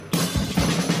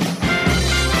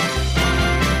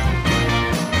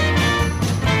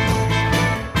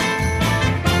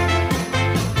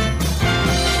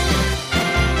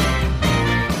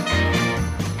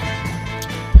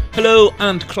Helo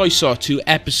and croeso to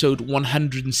episode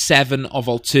 107 of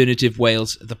Alternative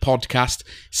Wales, the podcast.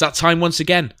 It's that time once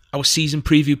again. Our season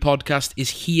preview podcast is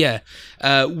here.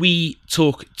 We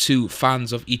talk to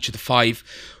fans of each of the 5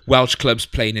 Welsh clubs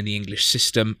playing in the English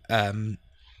system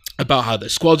about how their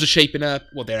squads are shaping up,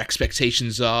 what their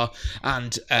expectations are,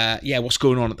 and what's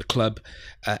going on at the club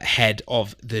ahead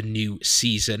of the new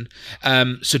season.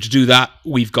 So to do that,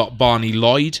 we've got Barney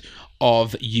Lloyd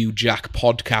of You Jack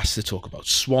podcast to talk about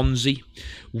Swansea.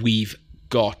 We've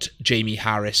got Jamie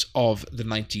Harris of the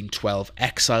 1912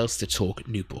 Exiles to talk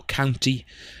Newport County.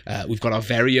 We've got our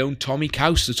very own Tommy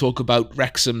Cowse to talk about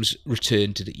Wrexham's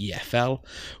return to the EFL.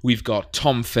 We've got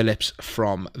Tom Phillips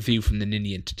from View from the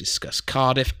Ninian to discuss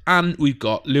Cardiff. And we've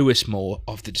got Lewis Moore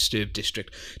of the Disturbed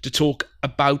District to talk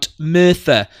about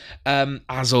Merthyr.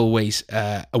 As always,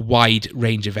 a wide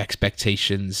range of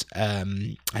expectations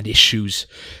and issues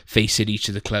facing each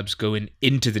of the clubs going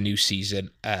into the new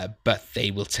season, but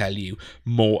they will tell you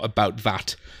more about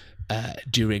that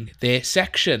during their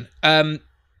section.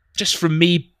 Just from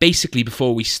me, basically,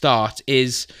 before we start,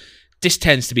 is this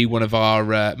tends to be one of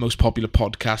our most popular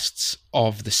podcasts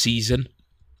of the season.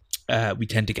 We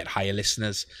tend to get higher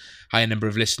number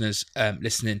of listeners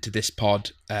listening to this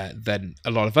pod than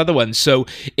a lot of other ones. So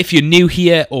if you're new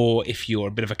here, or if you're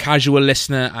a bit of a casual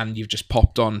listener and you've just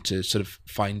popped on to sort of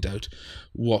find out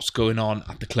what's going on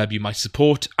at the club you might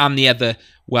support and the other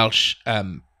Welsh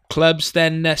clubs,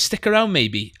 then stick around.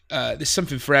 Maybe there's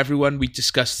something for everyone. We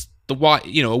discuss a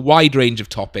wide range of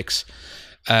topics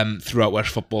throughout Welsh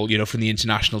football, from the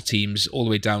international teams all the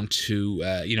way down to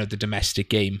the domestic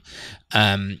game,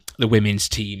 the women's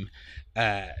team,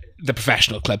 the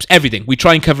professional clubs, everything. We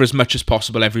try and cover as much as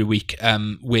possible every week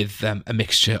with a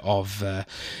mixture of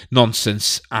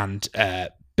nonsense and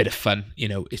bit of fun.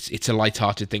 It's a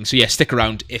light-hearted thing. So yeah, stick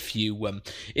around if you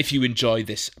enjoy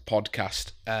this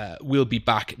podcast. We'll be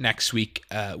back next week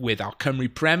with our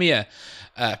Cymru Premier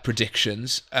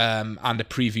predictions and a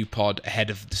preview pod ahead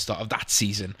of the start of that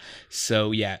season.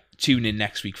 So yeah, tune in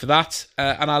next week for that,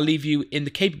 and I'll leave you in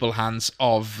the capable hands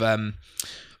of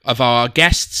our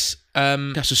guests.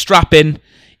 So strap in,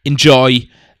 enjoy.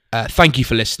 Thank you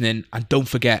for listening, and don't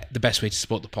forget, the best way to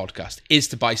support the podcast is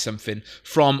to buy something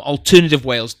from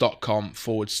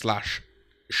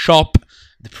alternativewales.com/shop.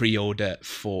 The pre-order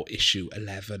for issue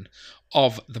 11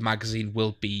 of the magazine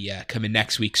will be coming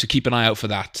next week, so keep an eye out for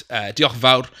that. Diolch yn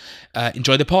fawr.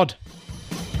 Enjoy the pod.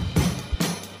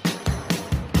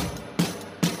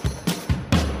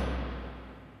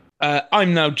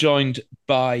 I'm now joined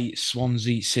by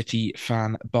Swansea City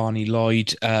fan Barney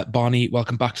Lloyd. Barney,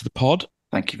 welcome back to the pod.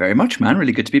 Thank you very much, man.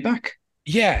 Really good to be back.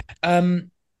 Yeah. A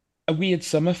weird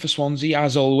summer for Swansea,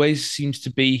 as always, seems to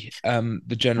be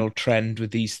the general trend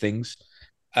with these things.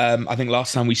 I think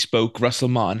last time we spoke, Russell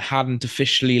Martin hadn't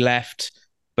officially left,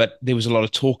 but there was a lot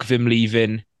of talk of him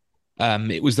leaving.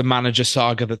 It was the manager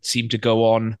saga that seemed to go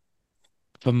on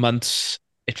for months,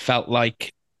 it felt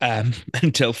like,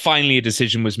 until finally a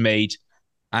decision was made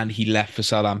and he left for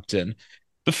Southampton.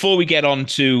 Before we get on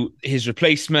to his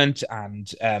replacement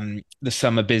and the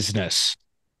summer business,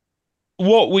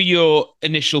 what were your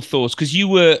initial thoughts? Because you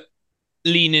were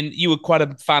quite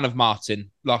a fan of Martin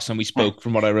last time we spoke,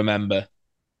 from what I remember.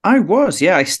 I was,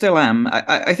 yeah, I still am.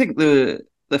 I think the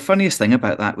funniest thing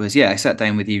about that was, I sat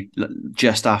down with you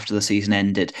just after the season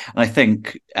ended, and I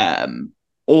think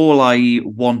all I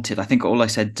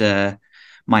said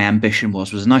my ambition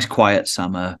was a nice quiet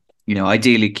summer.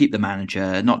 Ideally keep the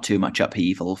manager, not too much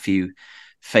upheaval, few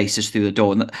faces through the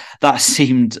door. And that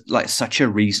seemed like such a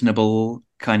reasonable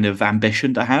kind of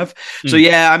ambition to have. So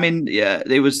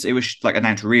it was like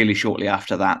announced really shortly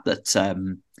after that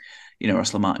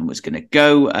Russell Martin was going to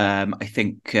go. I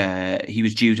think he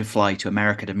was due to fly to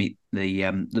America to meet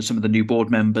some of the new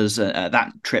board members.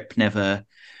 That trip never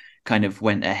kind of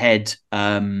went ahead.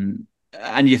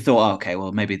 And you thought, okay,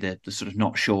 well, maybe they're sort of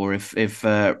not sure if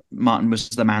Martin was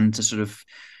the man to sort of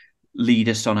lead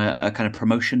us on a kind of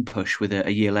promotion push with a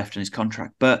year left in his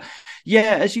contract. But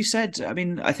yeah, as you said, I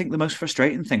mean, I think the most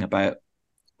frustrating thing about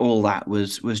all that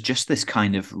was just this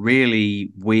kind of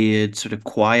really weird sort of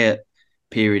quiet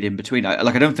period in between.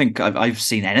 I don't think I've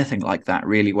seen anything like that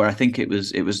really, where I think it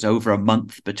was over a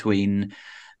month between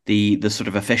the sort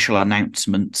of official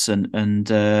announcements and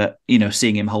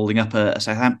seeing him holding up a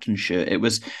Southampton shirt. It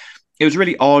was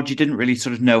really odd. You didn't really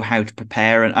sort of know how to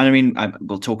prepare. And I mean,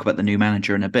 we'll talk about the new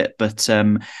manager in a bit, but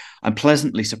I'm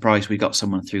pleasantly surprised we got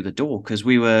someone through the door, because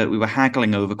we were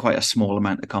haggling over quite a small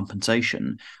amount of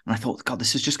compensation. And I thought, God,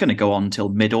 this is just going to go on until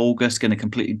mid-August, going to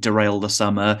completely derail the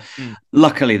summer.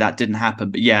 Luckily, that didn't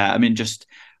happen. But yeah, I mean, just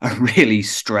a really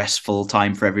stressful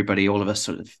time for everybody. All of us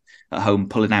sort of at home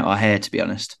pulling out our hair, to be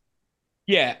honest.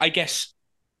 Yeah, I guess,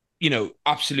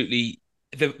 absolutely.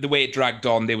 The way it dragged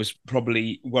on, there was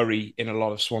probably worry in a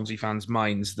lot of Swansea fans'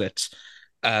 minds that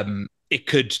it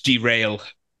could derail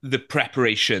the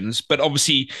preparations. But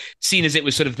obviously, seen as it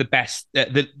was sort of the best,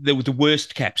 the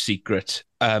worst kept secret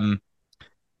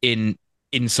in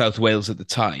South Wales at the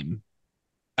time,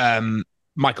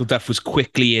 Michael Duff was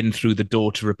quickly in through the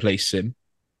door to replace him.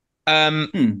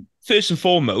 First and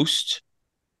foremost,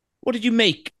 what did you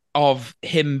make of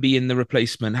him being the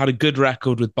replacement? Had a good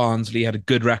record with Barnsley, had a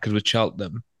good record with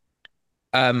Cheltenham.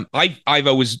 I've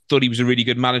always thought he was a really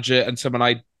good manager and someone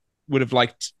I would have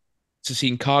liked to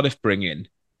see Cardiff bring in.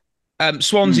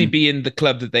 Swansea being the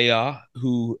club that they are,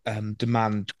 who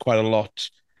demand quite a lot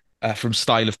from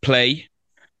style of play.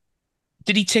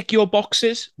 Did he tick your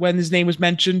boxes when his name was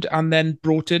mentioned and then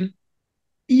brought in?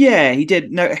 Yeah, he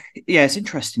did. No, yeah, it's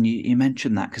interesting you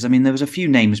mentioned that because I mean there was a few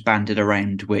names banded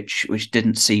around which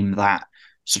didn't seem that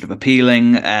sort of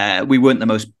appealing. We weren't the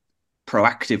most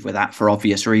proactive with that for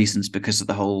obvious reasons because of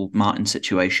the whole Martin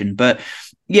situation. But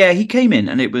yeah, he came in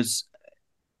and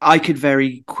I could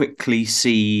very quickly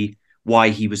see why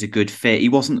he was a good fit. He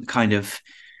wasn't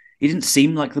he didn't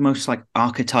seem like the most like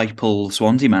archetypal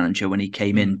Swansea manager when he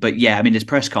came in. But yeah, I mean, his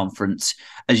press conference,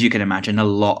 as you can imagine, a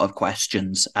lot of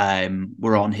questions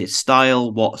were on his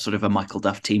style, what sort of a Michael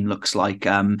Duff team looks like.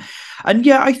 And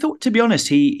yeah, I thought, to be honest,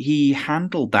 he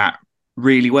handled that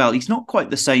really well. He's not quite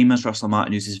the same as Russell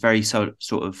Martin, who's this very sort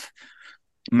of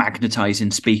magnetizing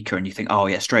speaker, and you think, oh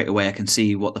yeah, straight away I can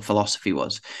see what the philosophy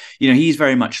was. He's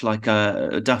very much like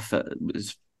a Duff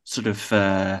was sort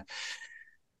of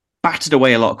battered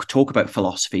away a lot of talk about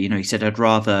philosophy. He said, I'd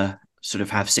rather sort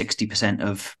of have 60%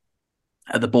 of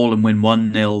the ball and win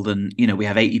 1-0 than, we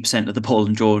have 80% of the ball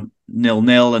and draw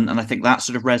 0-0. And I think that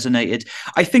sort of resonated.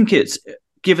 I think it's,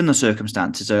 given the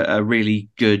circumstances, a really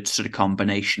good sort of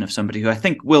combination of somebody who I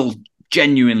think will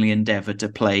genuinely endeavour to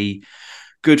play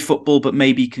good football, but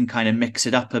maybe can kind of mix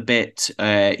it up a bit,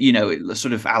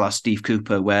 sort of a la Steve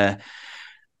Cooper, where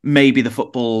maybe the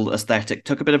football aesthetic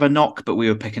took a bit of a knock, but we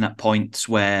were picking up points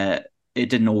where it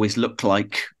didn't always look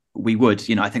like we would.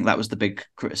 I think that was the big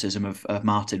criticism of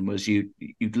Martin, was you'd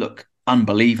look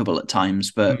unbelievable at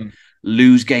times, but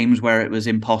lose games where it was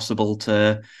impossible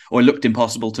to, or looked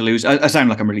impossible to lose. I sound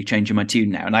like I'm really changing my tune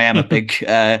now, and I am a big,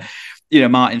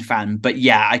 Martin fan. But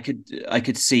yeah, I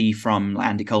could see from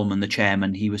Andy Coleman, the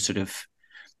chairman, he was sort of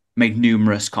made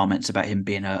numerous comments about him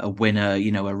being a winner,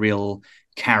 a real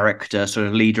character, sort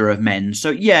of leader of men. So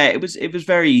yeah, it was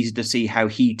very easy to see how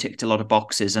he ticked a lot of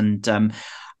boxes, and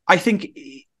I think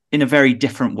in a very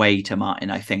different way to Martin,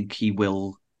 I think he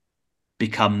will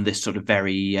become this sort of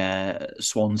very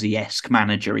Swansea-esque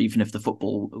manager, even if the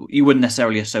football, you wouldn't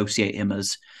necessarily associate him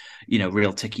as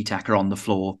real tiki-taka on the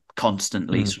floor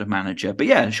constantly sort of manager. But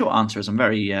yeah, short answer is I'm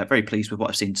very very pleased with what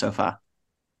I've seen so far.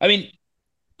 I mean,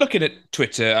 looking at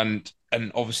Twitter,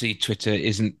 and obviously Twitter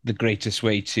isn't the greatest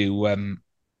way to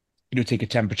take a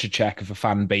temperature check of a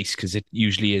fan base, because it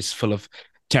usually is full of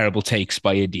terrible takes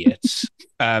by idiots.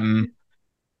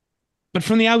 But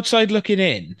from the outside looking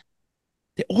in,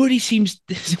 there already seems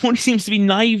to be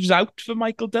knives out for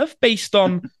Michael Duff based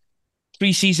on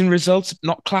pre-season results.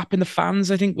 Not clapping the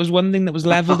fans, I think, was one thing that was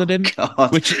levelled at him,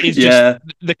 God. which is just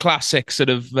the classic sort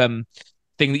of thing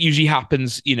that usually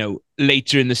happens,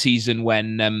 later in the season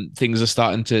when things are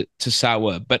starting to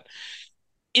sour. But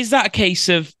is that a case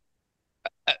of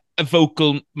a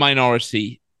vocal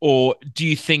minority, or do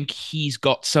you think he's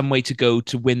got some way to go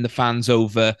to win the fans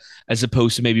over, as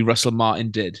opposed to maybe Russell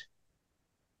Martin did?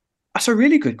 That's a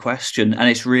really good question, and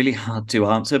it's really hard to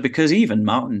answer, because even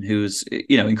Martin, who's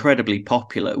incredibly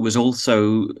popular, was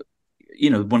also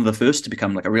one of the first to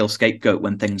become like a real scapegoat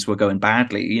when things were going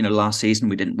badly. Last season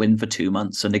we didn't win for 2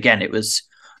 months, and again it was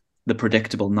the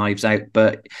predictable knives out.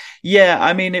 But yeah,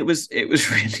 I mean, it was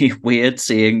really weird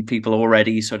seeing people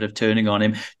already sort of turning on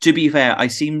him. To be fair, I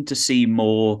seem to see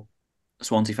more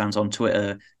Swansea fans on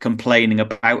Twitter complaining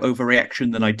about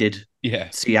overreaction than I did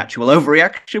see actual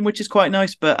overreaction, which is quite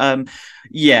nice. But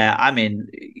yeah, I mean,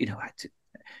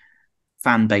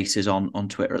 fan bases on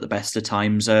Twitter at the best of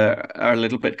times are a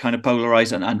little bit kind of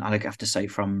polarized, and I have to say,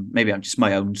 from maybe I'm just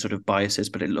my own sort of biases,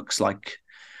 but it looks like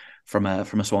from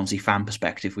a Swansea fan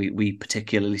perspective, we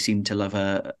particularly seem to love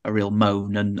a real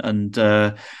moan and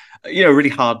really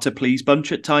hard to please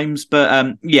bunch at times.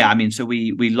 But yeah, I mean, so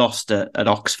we lost at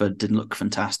Oxford, didn't look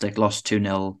fantastic, lost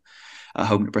 2-0 at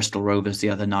home to Bristol Rovers the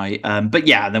other night. But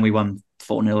yeah, then we won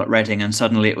 4-0 at Reading, and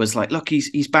suddenly it was like, look,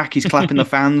 he's back, he's clapping the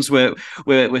fans,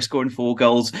 we're scoring 4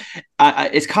 goals.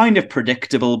 It's kind of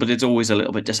predictable, but it's always a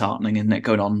little bit disheartening, isn't it,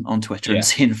 going on Twitter and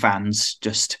seeing fans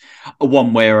just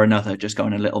one way or another just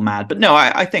going a little mad. But no,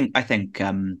 I think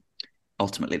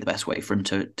ultimately the best way for him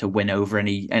to win over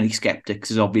any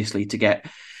skeptics is obviously to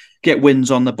get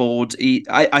wins on the board.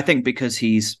 I think because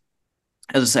he's,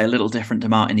 as I say, a little different to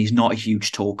Martin, he's not a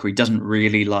huge talker. He doesn't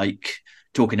really like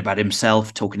talking about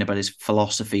himself, talking about his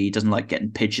philosophy. He doesn't like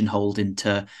getting pigeonholed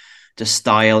into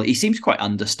style. He seems quite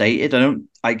understated.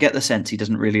 I get the sense he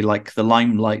doesn't really like the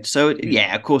limelight. So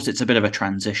yeah, of course it's a bit of a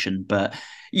transition, but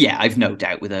yeah, I've no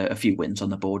doubt with a few wins on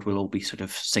the board, we'll all be sort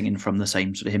of singing from the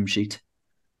same sort of hymn sheet.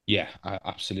 Yeah,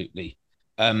 absolutely.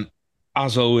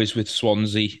 As always with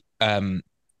Swansea,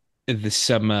 the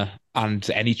summer and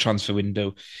any transfer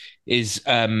window is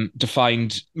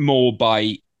defined more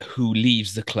by who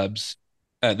leaves the club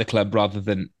rather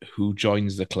than who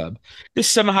joins the club. This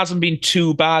summer hasn't been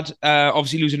too bad.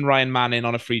 Obviously losing Ryan Manning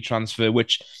on a free transfer,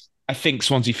 which I think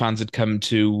Swansea fans had come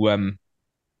to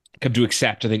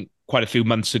accept, I think, quite a few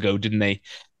months ago, didn't they?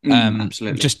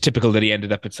 Absolutely. Just typical that he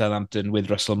ended up at Southampton with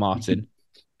Russell Martin.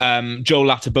 Joel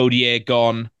Latibeaudiere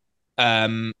gone.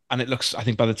 And it looks, I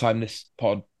think by the time this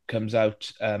pod comes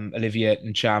out, Olivier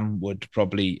Ntcham would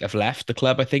probably have left the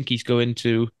club. I think he's going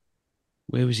to,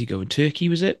 where was he going? Turkey,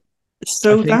 was it?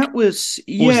 So that was,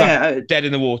 yeah. Or was that dead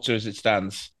in the water as it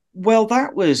stands? Well,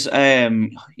 that was,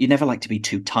 you never like to be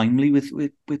too timely with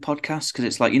podcasts, because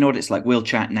it's like, you know what it's like, we'll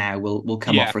chat now, we'll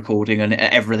come off recording and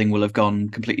everything will have gone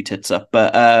completely tits up.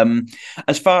 But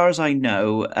as far as I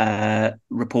know,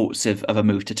 reports of a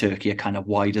move to Turkey are kind of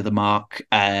wide of the mark.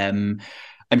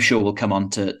 I'm sure we'll come on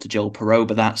to Joel Piroe,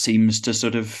 but that seems to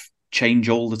sort of change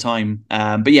all the time.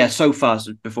 But yeah, so far,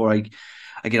 before I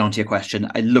get onto your question,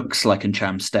 it looks like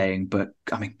Ntcham's staying, but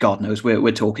I mean, God knows,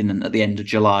 we're talking at the end of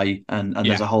July, and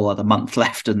there's a whole other month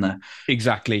left in there.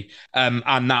 Exactly,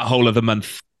 and that whole other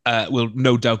month will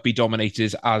no doubt be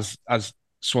dominated as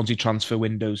Swansea transfer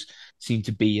windows seem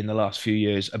to be in the last few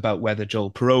years about whether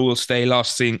Joel Piroe will stay.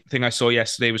 Last thing I saw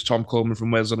yesterday was Tom Coleman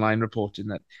from Wales Online reporting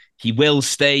that he will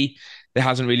stay. There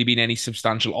hasn't really been any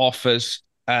substantial offers.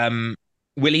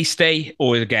 Will he stay,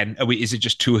 or again, is it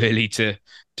just too early to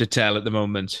tell at the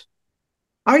moment?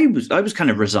 I was kind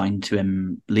of resigned to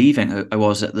him leaving. I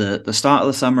was at the start of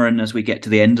the summer, and as we get to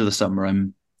the end of the summer,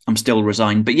 I'm still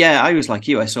resigned. But yeah, I was like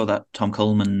you. I saw that Tom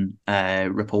Coleman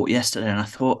report yesterday, and I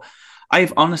thought, I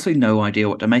have honestly no idea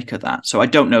what to make of that. So I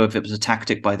don't know if it was a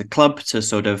tactic by the club to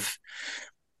sort of,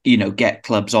 get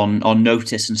clubs on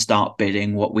notice and start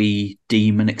bidding what we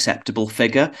deem an acceptable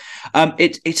figure.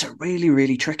 It's a really,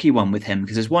 really tricky one with him,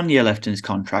 because there's 1 year left in his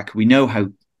contract. We know how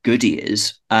good he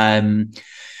is. And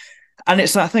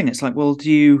it's that thing. It's like, well, do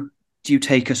you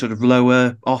take a sort of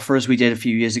lower offer, as we did a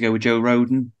few years ago with Joe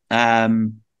Rodon?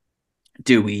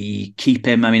 Do we keep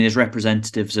him? I mean, his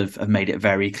representatives have made it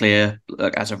very clear.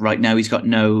 Look, as of right now, he's got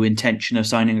no intention of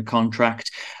signing a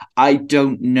contract. I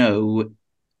don't know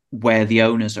where the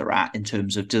owners are at in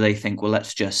terms of, do they think, well,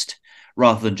 let's just,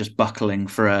 rather than just buckling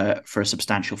for a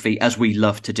substantial fee, as we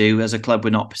love to do as a club, we're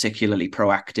not particularly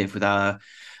proactive with our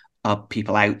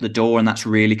people out the door, and that's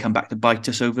really come back to bite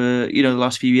us over the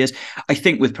last few years. I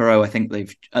think with Piroe, I think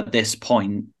they've, at this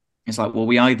point, it's like, well,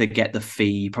 we either get the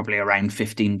fee, probably around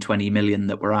 15-20 million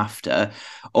that we're after,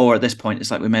 or at this point it's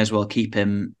like we may as well keep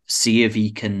him, see if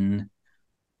he can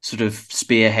sort of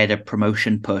spearhead a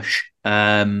promotion push.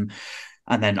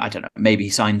 And then, I don't know, maybe he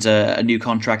signs a new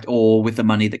contract, or with the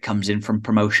money that comes in from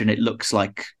promotion, it looks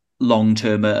like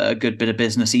long-term a good bit of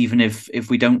business, even if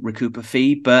we don't recoup a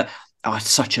fee. But it's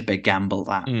such a big gamble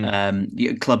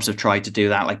that clubs have tried to do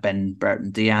that. Like Ben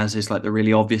Brereton Diaz is like the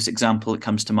really obvious example that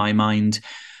comes to my mind.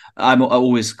 I'm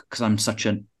always, because I'm such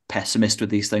a pessimist with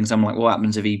these things, I'm like, what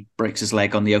happens if he breaks his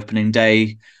leg on the opening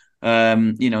day,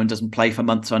 and doesn't play for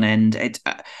months on end?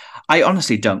 I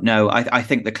honestly don't know. I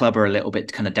think the club are a little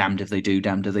bit kind of damned if they do,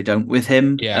 damned if they don't with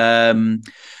him. Yeah.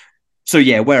 So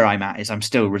yeah, where I'm at is I'm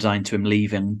still resigned to him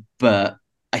leaving, but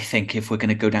I think if we're going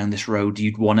to go down this road,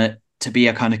 you'd want it to be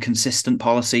a kind of consistent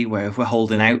policy where if we're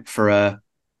holding out for a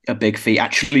big fee,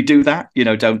 actually do that.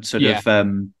 Don't sort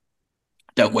of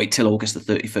don't wait till August the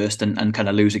 31st and kind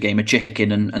of lose a game of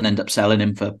chicken and end up selling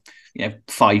him for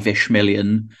 5-ish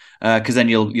million, because then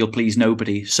you'll please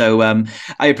nobody. So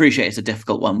I appreciate it's a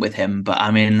difficult one with him, but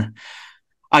I mean,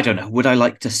 I don't know. Would I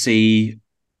like to see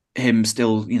him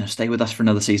still, stay with us for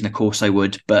another season? Of course I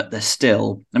would, but there's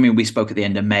still, I mean, we spoke at the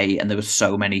end of May and there were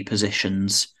so many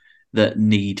positions that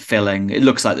need filling. It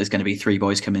looks like there's going to be 3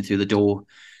 boys coming through the door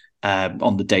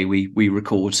on the day we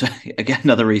record. So again,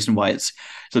 another reason why it's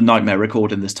a nightmare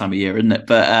recording this time of year, isn't it?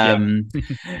 But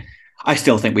I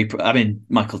still think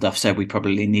Michael Duff said we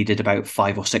probably needed about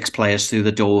 5 or 6 players through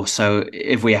the door. So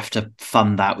if we have to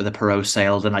fund that with a Perot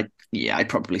sale, then I'd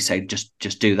probably say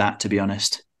just do that, to be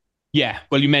honest. Yeah,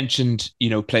 well, you mentioned,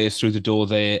 players through the door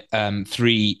there.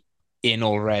 3 in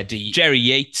already. Jerry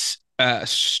Yates, a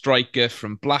striker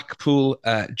from Blackpool,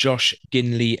 Josh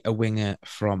Ginley, a winger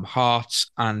from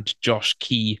Hearts, and Josh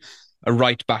Key, a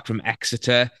right back from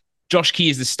Exeter. Josh Key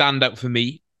is the standout for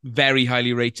me. Very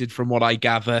highly rated from what I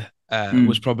gather.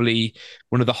 Was probably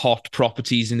one of the hot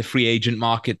properties in the free agent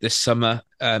market this summer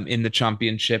in the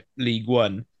Championship League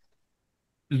One.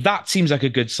 That seems like a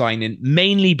good signing,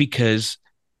 mainly because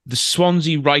the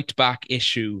Swansea right back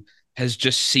issue has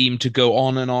just seemed to go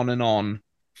on and on and on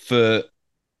for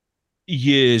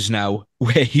years now,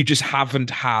 where you just haven't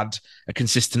had a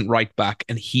consistent right back,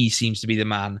 and he seems to be the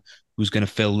man who's going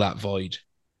to fill that void.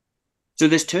 So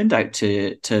this turned out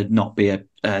to not be a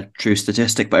true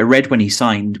statistic, but I read when he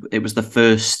signed, it was the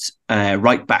first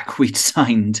right back we'd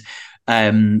signed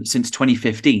since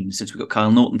 2015, since we got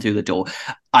Kyle Norton through the door.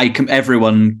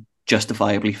 Everyone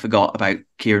justifiably forgot about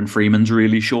Kieran Freeman's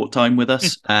really short time with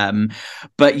us.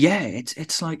 But yeah,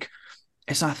 it's like,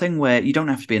 it's that thing where you don't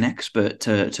have to be an expert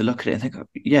to look at it and think,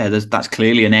 yeah, that's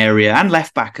clearly an area, and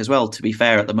left back as well, to be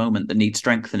fair, at the moment, that needs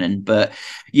strengthening. But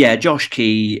yeah, Josh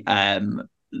Key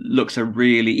looks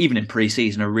even in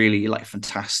pre-season, a really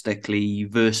fantastically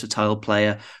versatile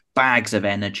player, bags of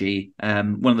energy.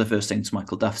 One of the first things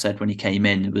Michael Duff said when he came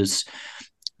in was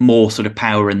more sort of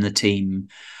power in the team,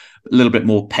 a little bit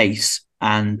more pace,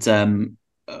 and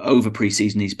over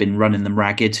pre-season he's been running them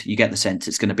ragged. You get the sense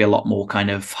it's going to be a lot more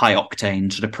kind of high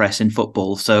octane sort of pressing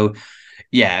football. So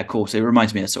yeah, of course, it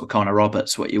reminds me of sort of Connor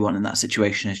Roberts. What you want in that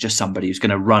situation is just somebody who's going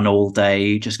to run all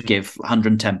day, just give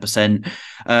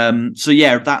 110%. So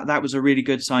yeah, that was a really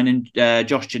good signing.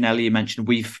 Josh Ginelli, you mentioned,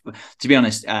 to be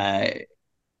honest,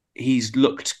 he's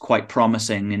looked quite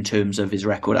promising in terms of his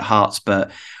record at Hearts,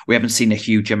 but we haven't seen a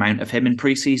huge amount of him in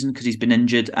pre-season because he's been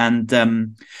injured.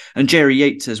 And Jerry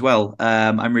Yates as well.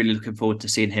 I'm really looking forward to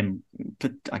seeing him,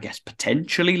 I guess,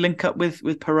 potentially link up with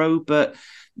Perot. But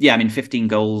yeah, 15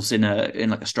 goals in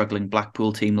a struggling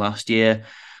Blackpool team last year.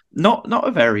 Not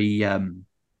a very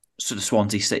sort of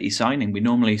Swansea City signing. We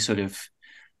normally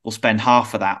will spend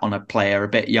half of that on a player a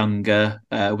bit younger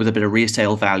with a bit of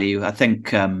resale value. I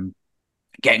think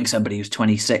getting somebody who's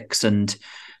 26 and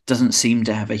doesn't seem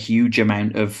to have a huge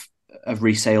amount of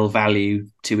resale value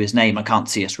to his name. I can't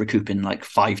see us recouping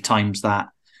 5 times that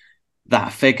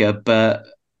figure, but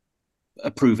a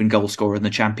proven goal scorer in the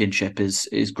Championship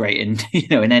is great in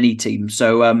in any team.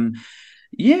 So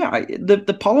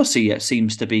the policy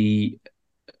seems to be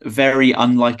very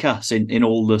unlike us in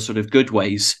all the sort of good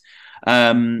ways.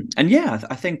 And yeah,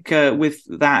 I think with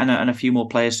that and a few more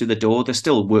players through the door, there's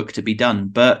still work to be done.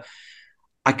 But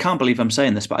I can't believe I'm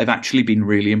saying this, but I've actually been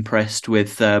really impressed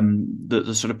with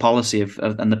the sort of policy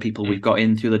and the people we've got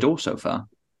in through the door so far.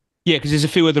 Yeah, because there's a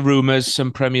few other rumours,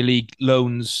 some Premier League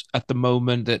loans at the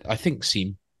moment that I think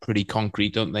seem pretty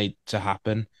concrete, don't they, to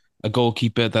happen? A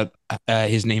goalkeeper that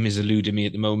his name is eluding me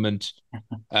at the moment.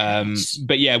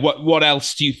 But yeah, what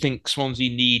else do you think Swansea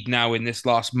need now in this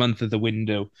last month of the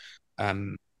window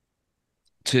to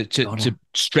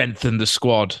strengthen the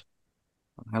squad?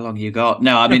 How long you got?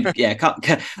 No, yeah,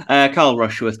 Carl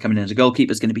Rushworth coming in as a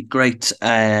goalkeeper is going to be great.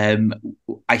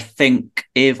 I think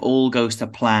if all goes to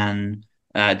plan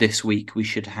this week, we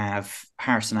should have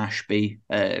Harrison Ashby,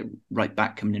 right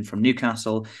back, coming in from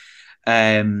Newcastle.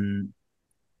 Again,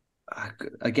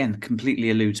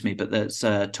 completely eludes me, but there's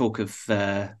talk of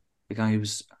the guy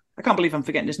who's... I can't believe I'm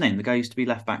forgetting his name. The guy who used to be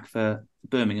left back for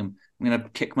Birmingham. I'm going to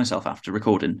kick myself after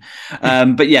recording.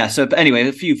 But anyway,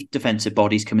 a few defensive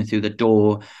bodies coming through the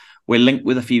door. We're linked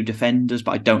with a few defenders,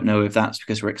 but I don't know if that's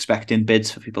because we're expecting bids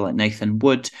for people like Nathan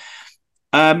Wood.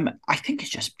 I think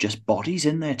it's just bodies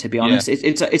in there, to be honest. Yeah.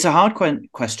 It's a hard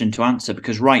question to answer,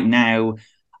 because right now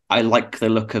I like the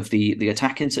look of the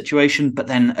attacking situation. But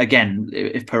then again,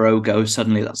 if Perot goes,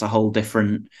 suddenly that's a whole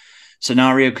different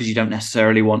scenario, because you don't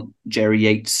necessarily want Jerry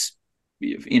Yates,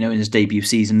 in his debut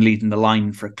season, leading the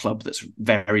line for a club that's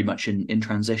very much in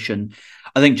transition.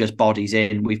 I think just bodies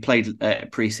in. We've played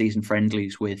pre-season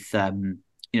friendlies with a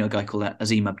guy called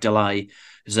Azim Abdullahi,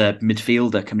 who's a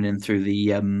midfielder coming in through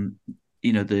the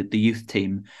youth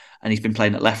team, and he's been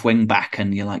playing at left wing back,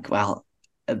 and you're like, well,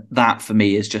 that for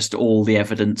me is just all the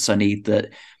evidence I need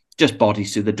that just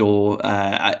bodies through the door.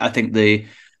 I think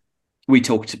we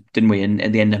talked, didn't we,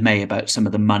 in the end of May, about some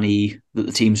of the money that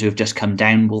the teams who have just come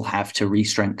down will have to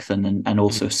re-strengthen and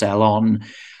also sell on.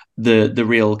 the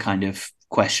real kind of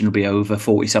question will be over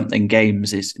 40 something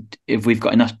games is if we've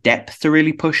got enough depth to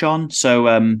really push on. So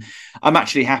I'm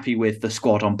actually happy with the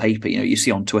squad on paper. You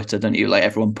see on Twitter, don't you, like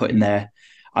everyone putting their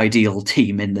ideal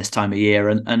team in this time of year,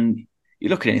 and you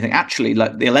look at anything, actually,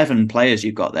 like the 11 players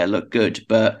you've got there look good,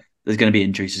 but there's going to be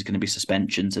injuries, there's going to be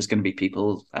suspensions, there's going to be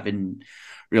people having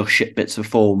real shit bits of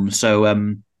form. So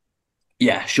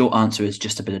short answer is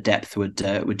just a bit of depth would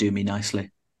do me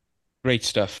nicely. Great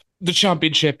stuff. The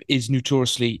Championship is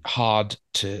notoriously hard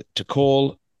to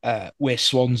call. Where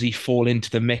Swansea fall into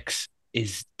the mix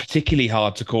is particularly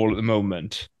hard to call at the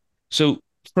moment. So,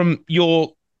 from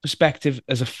your perspective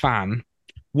as a fan,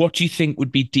 what do you think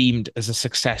would be deemed as a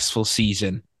successful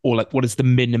season? Or like, what is the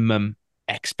minimum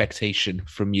expectation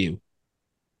from you?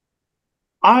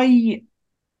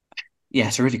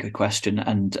 It's a really good question.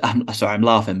 And I'm sorry, I'm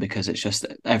laughing because it's just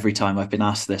every time I've been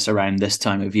asked this around this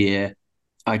time of year,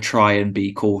 I try and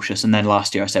be cautious. And then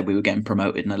last year I said we were getting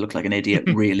promoted and I looked like an idiot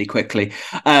really quickly.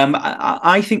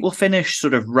 I think we'll finish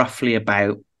sort of roughly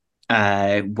about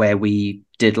where we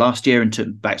did last year, into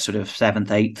about sort of 7th,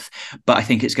 8th. But I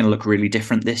think it's going to look really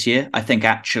different this year. I think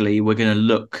actually we're going to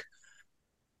look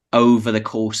over the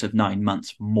course of 9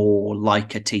 months more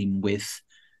like a team with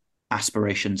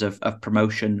aspirations of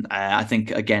promotion. I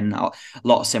think, again, a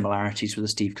lot of similarities with the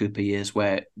Steve Cooper years,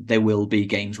 where there will be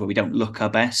games where we don't look our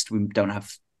best. We don't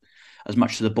have as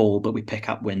much of the ball, but we pick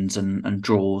up wins and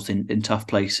draws in tough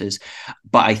places.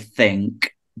 But I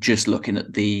think just looking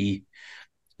at the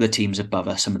teams above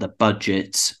us, some of the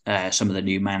budgets, some of the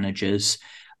new managers,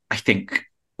 I think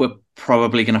we're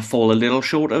probably going to fall a little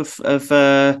short of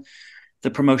the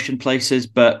promotion places.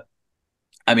 But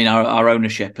I mean, our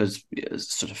ownership is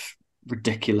sort of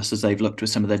ridiculous as they've looked with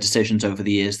some of their decisions over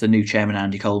the years. The new chairman,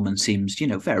 Andy Coleman, seems,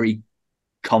 very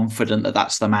confident that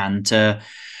that's the man to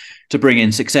bring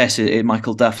in success in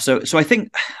Michael Duff. So I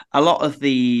think a lot of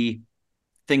the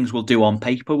things we'll do on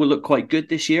paper will look quite good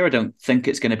this year. I don't think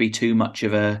it's going to be too much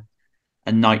of a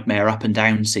nightmare up and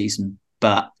down season,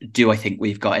 but do I think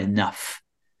we've got enough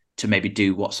to maybe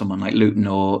do what someone like Luton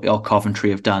or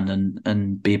Coventry have done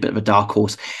and be a bit of a dark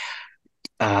horse?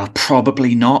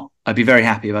 Probably not. I'd be very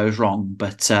happy if I was wrong,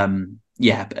 but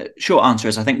short answer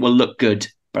is I think we'll look good,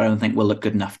 but I don't think we'll look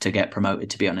good enough to get promoted,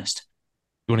 to be honest.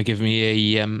 You want to give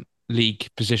me a league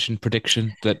position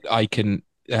prediction that I can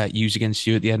use against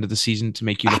you at the end of the season to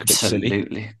make you look a bit silly?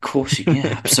 Absolutely, of course you can.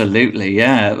 Absolutely,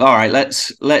 yeah. All right,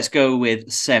 let's go with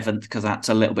 7th, because that's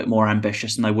a little bit more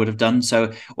ambitious than I would have done.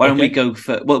 So why don't we go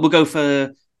for? Well, we'll go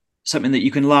for something that you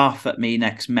can laugh at me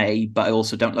next May, but I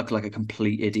also don't look like a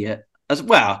complete idiot as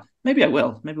well. Maybe I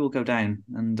will. Maybe we'll go down.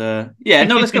 And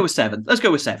let's go with 7th. Let's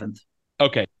go with 7th.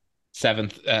 Okay,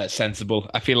 7th, sensible.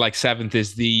 I feel like 7th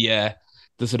is the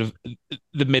sort of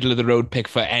the middle of the road pick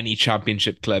for any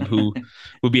championship club who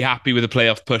will be happy with a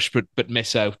playoff push but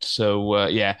miss out. So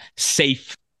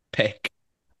safe pick.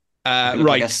 Right,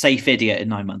 like a safe idiot in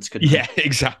 9 months. Couldn't I?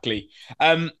 Exactly.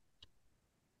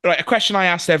 Right, a question I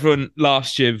asked everyone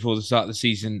last year before the start of the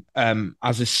season,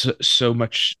 as is so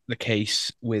much the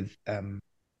case with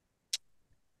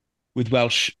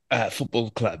Welsh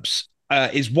football clubs,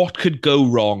 is what could go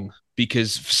wrong?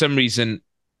 Because for some reason,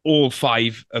 all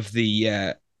 5 of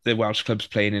the Welsh clubs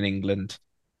playing in England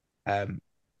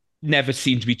never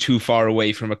seem to be too far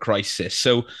away from a crisis.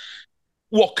 So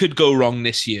what could go wrong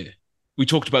this year? We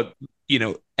talked about,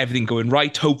 everything going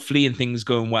right, hopefully, and things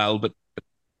going well, but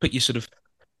put your sort of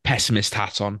pessimist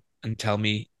hat on and tell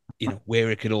me,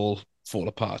 where it could all fall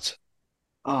apart.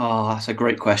 Oh, that's a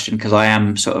great question, because I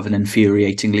am sort of an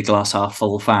infuriatingly glass half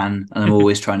full fan, and I'm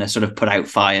always trying to sort of put out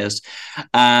fires.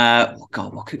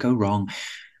 What could go wrong?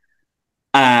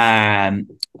 We're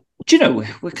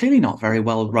clearly not very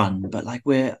well run, but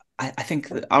I think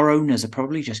that our owners are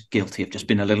probably just guilty of just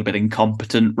being a little bit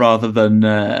incompetent rather than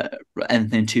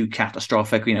anything too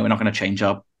catastrophic. We're not going to change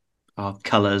our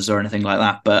colours or anything like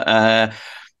that, but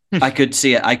I could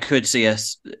see it. I could see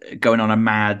us going on a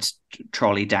mad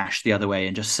trolley dash the other way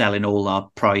and just selling all our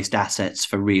prized assets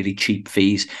for really cheap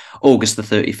fees. August the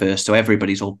 31st, so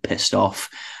everybody's all pissed off.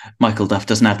 Michael Duff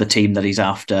doesn't have the team that he's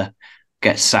after,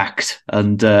 gets sacked,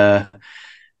 and that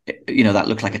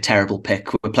looked like a terrible pick.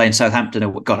 We're playing Southampton.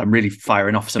 God, I'm really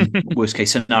firing off some worst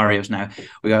case scenarios now.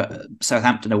 We got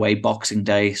Southampton away Boxing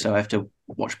Day, so I have to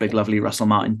watch big lovely Russell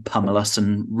Martin pummel us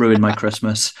and ruin my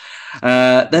Christmas.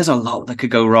 There's a lot that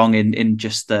could go wrong in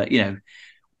just the,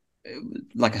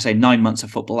 like I say, 9 months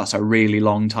of football. That's a really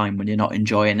long time when you're not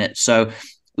enjoying it. So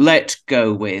let's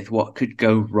go with what could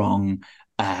go wrong.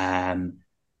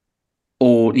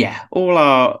 All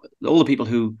the people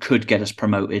who could get us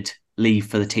promoted leave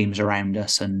for the teams around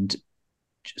us and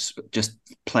just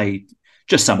play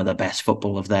just some of the best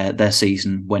football of their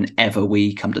season whenever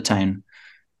we come to town.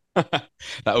 That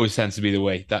always tends to be the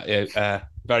way. That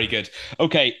very good.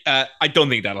 Okay, I don't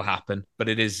think that'll happen, but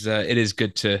it is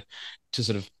good to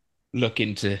sort of look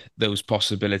into those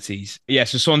possibilities. Yeah,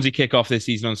 so Swansea kick off this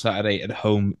season on Saturday at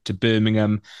home to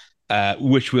Birmingham,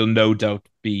 which will no doubt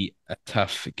be a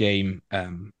tough game.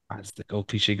 As the old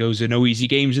cliche goes, there are no easy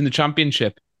games in the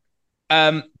Championship.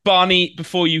 Barney,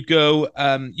 before you go,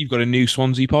 you've got a new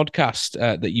Swansea podcast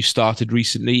that you started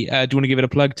recently. Do you want to give it a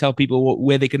plug? Tell people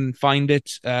where they can find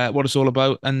it, what it's all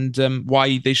about, and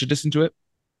why they should listen to it?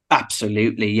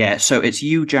 Absolutely, yeah. So it's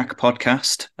You Jack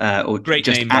Podcast. Or Great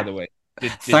just name, by the way.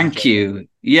 Thank you.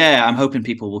 Yeah, I'm hoping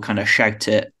people will kind of shout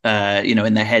it,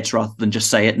 in their heads rather than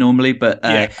just say it normally. But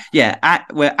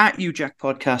we're at You Jack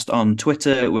Podcast on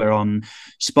Twitter. We're on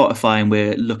Spotify, and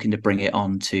we're looking to bring it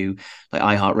on to like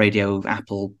iHeartRadio,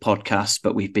 Apple Podcasts.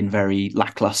 But we've been very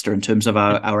lackluster in terms of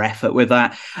our effort with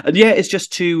that. And yeah, it's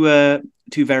just two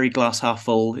very glass half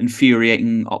full,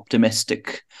 infuriating,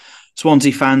 optimistic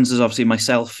Swansea fans. There's obviously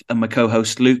myself and my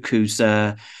co-host Luke, who's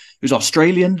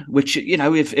Australian, which,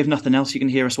 if nothing else, you can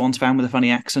hear a Swans fan with a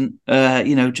funny accent,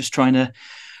 just trying to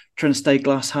stay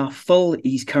glass half full.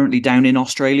 He's currently down in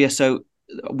Australia, so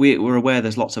we're aware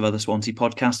there's lots of other Swansea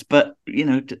podcasts, but,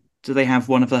 do they have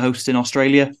one of the hosts in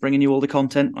Australia bringing you all the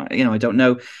content? I don't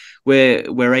know.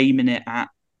 We're aiming it at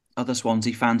other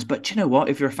Swansea fans, but do you know what?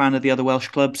 If you're a fan of the other Welsh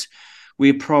clubs,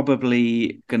 we're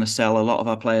probably going to sell a lot of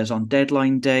our players on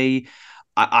deadline day.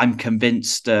 I'm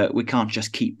convinced we can't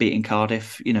just keep beating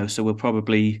Cardiff, so we'll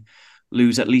probably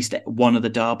lose at least one of the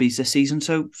derbies this season.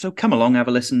 So come along, have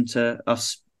a listen to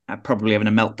us probably having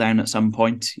a meltdown at some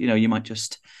point. You might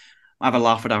just have a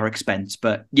laugh at our expense.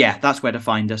 But yeah, that's where to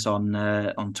find us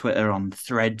on Twitter, on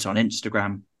Threads, on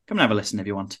Instagram. Come and have a listen if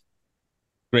you want.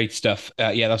 Great stuff.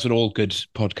 Yeah, that's what all good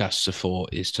podcasts are for,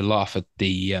 is to laugh at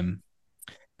the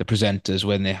presenters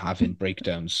when they're having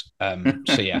breakdowns.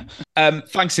 So yeah,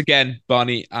 thanks again,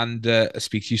 Barney, and I'll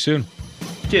speak to you soon.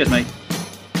 Cheers, mate.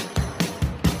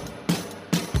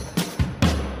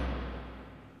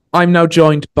 I'm now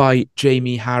joined by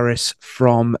Jamie Harris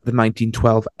from the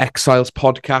 1912 Exiles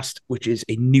podcast, which is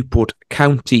a Newport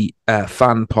County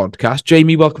fan podcast.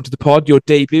 Jamie, welcome to the pod, your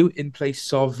debut in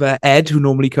place of Ed, who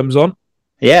normally comes on.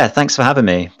 Yeah, thanks for having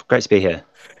me. Great to be here.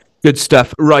 Good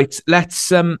stuff. Right, let's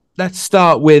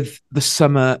start with the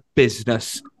summer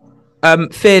business.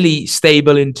 Fairly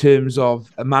stable in terms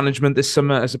of management this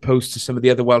summer, as opposed to some of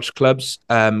the other Welsh clubs.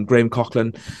 Graham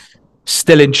Coughlan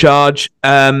still in charge.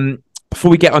 Before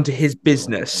we get onto his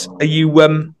business, are you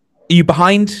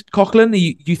behind Coughlan? Do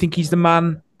you think he's the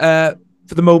man for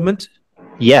the moment?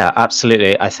 Yeah,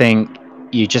 absolutely. I think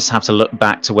you just have to look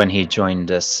back to when he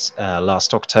joined us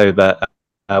last October.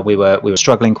 We were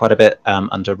struggling quite a bit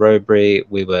under Rowbury.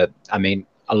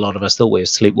 A lot of us thought we were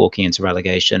sleepwalking into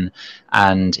relegation,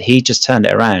 and he just turned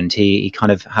it around. He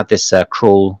kind of had this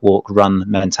crawl, walk, run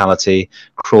mentality.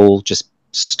 Crawl, just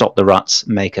stop the ruts,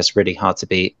 make us really hard to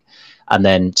beat, and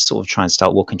then sort of try and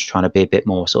start walking, trying to be a bit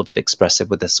more sort of expressive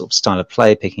with this sort of style of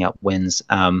play, picking up wins.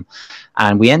 And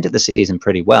we ended the season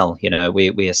pretty well.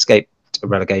 We escaped a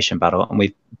relegation battle, and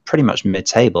we're pretty much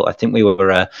mid-table. I think we were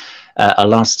a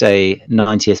last day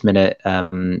 90th minute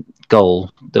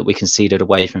goal that we conceded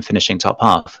away from finishing top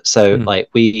half. So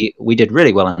we did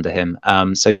really well under him.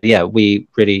 So yeah, we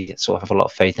really sort of have a lot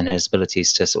of faith in his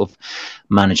abilities to sort of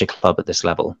manage a club at this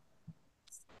level.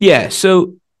 Yeah.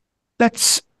 So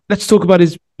let's talk about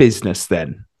his business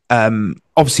then.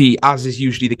 Obviously, as is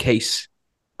usually the case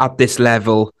at this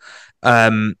level,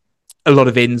 a lot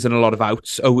of ins and a lot of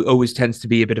outs. Always tends to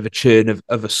be a bit of a churn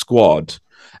of a squad,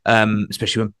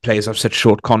 especially when players have such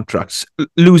short contracts.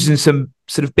 Losing some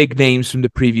sort of big names from the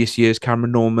previous years,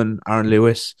 Cameron Norman, Aaron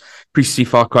Lewis, Priestley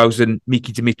Farquharson,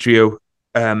 Miki Demetrio,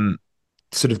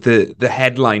 sort of the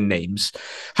headline names.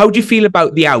 How do you feel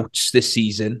about the outs this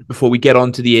season before we get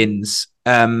on to the ins?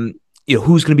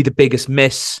 Who's going to be the biggest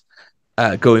miss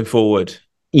going forward?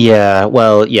 Yeah,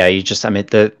 well, yeah, you've just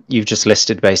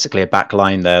listed basically a back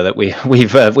line there that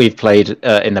we've played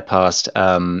in the past.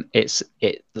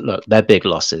 Look, they're big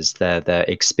losses. They're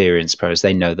experienced pros.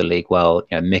 They know the league well.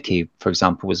 Mickey, for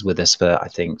example, was with us for I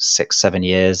think 6-7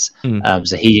 years.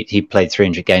 So he played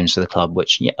 300 games for the club,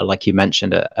 which, like you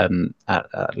mentioned,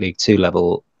 at League Two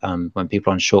level, when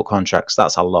people are on short contracts,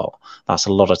 that's a lot. That's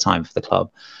a lot of time for the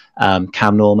club.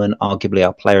 Cam Norman, arguably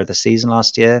our player of the season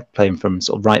last year, playing from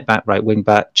sort of right back, right wing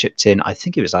back, chipped in. I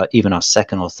think it was even our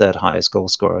second or third highest goal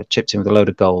scorer, chipped in with a load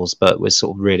of goals, but was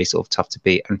sort of really sort of tough to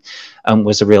beat, and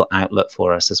was a real outlet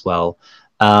for us as well.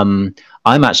 I'm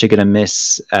actually going to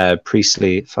miss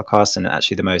Priestley Farquharson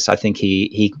actually the most. I think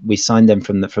we signed them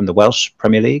from the Welsh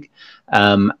Premier League,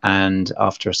 and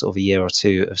after a sort of a year or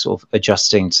two of sort of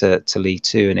adjusting to League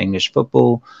Two and English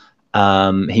football,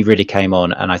 he really came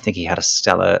on, and I think he had a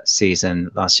stellar season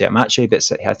last year. I'm actually a bit.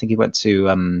 I think he went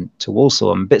to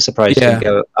Walsall. I'm a bit surprised he didn't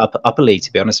go upper league,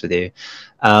 to be honest with you.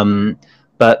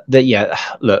 But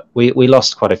look, we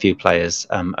lost quite a few players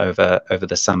over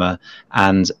the summer,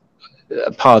 and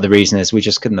part of the reason is we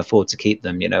just couldn't afford to keep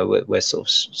them. You know, we're sort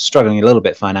of struggling a little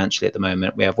bit financially at the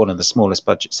moment. We have one of the smallest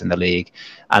budgets in the league,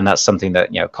 and that's something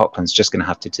that, you know, Coughlin's just going to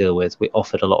have to deal with. We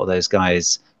offered a lot of those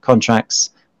guys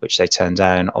contracts, which they turned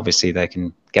down. Obviously, they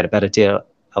can get a better deal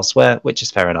elsewhere, which is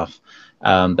fair enough.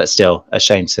 But still, a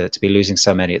shame to be losing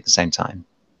so many at the same time.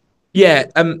 Yeah,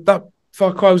 that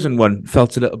Farquharson one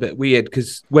felt a little bit weird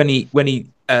because when he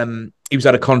was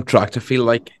out of contract, I feel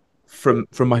like from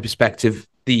my perspective,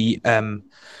 the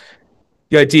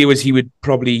idea was he would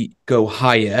probably go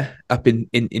higher up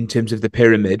in terms of the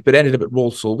pyramid, but ended up at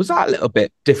Walsall. Was that a little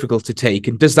bit difficult to take?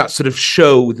 And does that sort of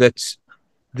show that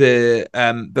the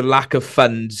lack of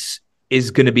funds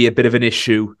is going to be a bit of an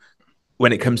issue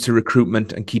when it comes to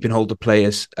recruitment and keeping hold of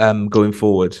players going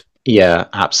forward? Yeah,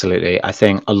 absolutely. I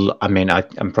think, I mean,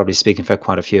 I'm probably speaking for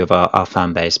quite a few of our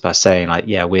fan base by saying, like,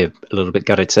 yeah, we're a little bit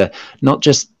gutted to not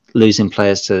just losing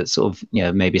players to sort of, you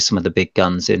know, maybe some of the big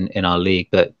guns in our league,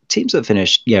 but teams that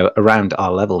finished, you know, around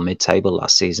our level mid-table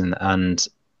last season. And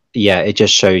yeah, it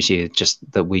just shows you just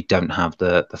that we don't have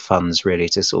the funds really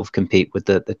to sort of compete with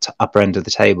the upper end of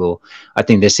the table. I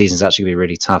think this season's actually going to be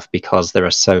really tough because there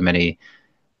are so many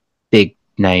big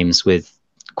names with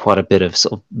quite a bit of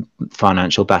sort of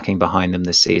financial backing behind them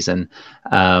this season.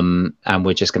 And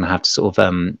we're just going to have to sort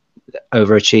of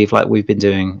overachieve like we've been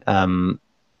doing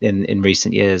in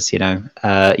recent years, you know.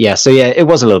 So yeah, it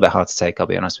was a little bit hard to take, I'll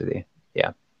be honest with you.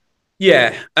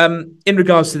 Yeah. In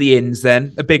regards to the ins,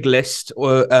 then, a big list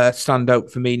stand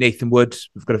out for me. Nathan Wood,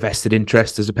 we've got a vested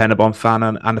interest as a Penybon fan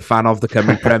and a fan of the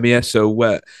Cymru Premier, so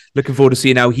looking forward to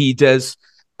seeing how he does.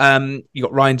 You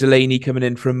got Ryan Delaney coming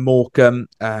in from Morecambe,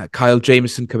 Kyle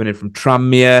Jameson coming in from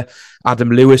Tranmere, Adam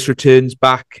Lewis returns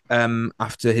back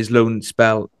after his loan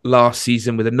spell last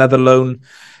season with another loan.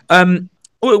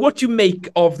 What do you make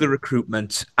of the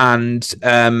recruitment? And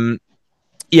do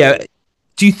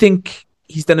you think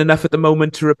he's done enough at the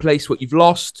moment to replace what you've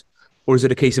lost? Or is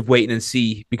it a case of waiting and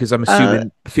see? Because I'm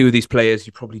assuming a few of these players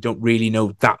you probably don't really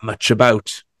know that much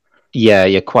about. Yeah,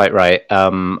 you're quite right.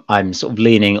 I'm sort of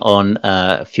leaning on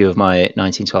a few of my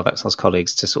 1912 Exiles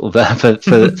colleagues to sort of for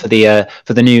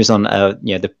the news on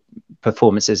the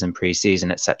performances in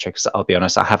pre-season, etc. Because I'll be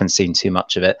honest, I haven't seen too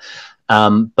much of it.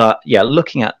 But yeah,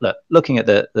 looking at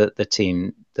the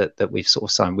team that we've sort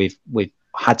of signed, we've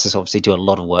had to obviously do a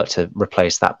lot of work to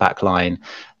replace that back line.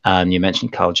 You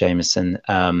mentioned Kyle Jameson.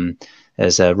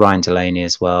 There's Ryan Delaney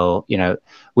as well. You know,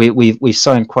 we've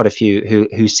signed quite a few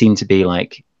who seem to be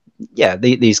like, yeah,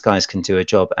 these guys can do a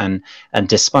job. And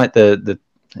despite the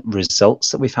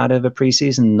results that we've had over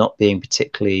preseason not being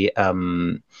particularly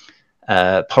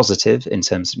positive in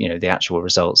terms of, you know, the actual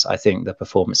results, I think the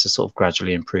performance has sort of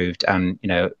gradually improved. And, you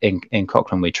know, in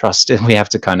Coughlin we trust, and we have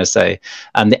to kind of say,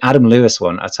 the Adam Lewis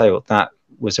one, I tell you what, that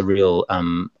was a real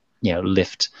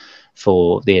lift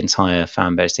for the entire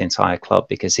fan base, the entire club,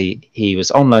 because he was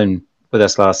on loan with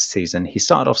us last season. He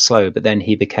started off slow, but then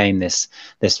he became this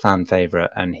fan favorite,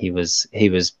 and he was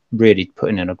really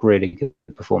putting in a really good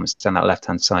performance down that left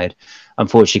hand side.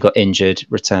 Unfortunately, got injured,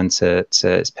 returned to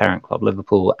his parent club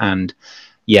Liverpool, and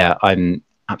yeah, I'm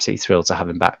absolutely thrilled to have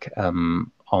him back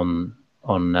on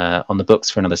the books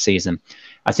for another season.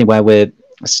 I think where we're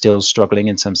still struggling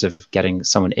in terms of getting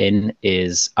someone in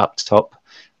is up top.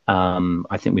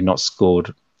 I think we've not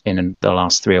scored in the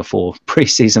last 3 or 4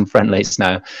 pre-season friendlies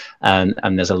now,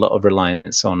 and there's a lot of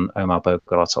reliance on Omar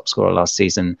Bogut, our top scorer last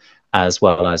season, as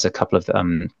well as a couple of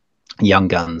young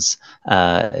guns,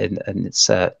 and it's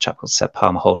a chap called Seb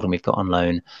Palmer-Holden we've got on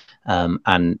loan,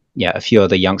 and yeah, a few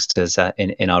other youngsters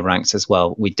in our ranks as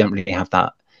well. We don't really have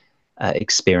that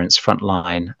experienced front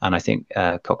line, and I think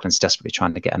Coughlin's desperately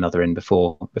trying to get another in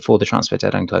before the transfer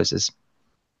deadline closes.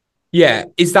 Yeah,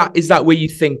 is that where you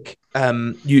think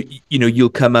you'll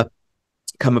come up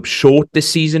short this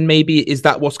season? Maybe is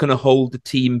that what's going to hold the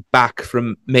team back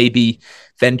from maybe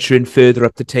venturing further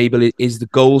up the table? Is the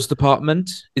goals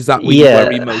department? Is that where you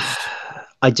worry most?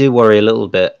 I do worry a little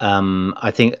bit.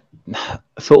 I think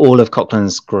for all of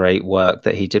Coughlin's great work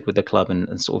that he did with the club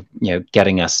and sort of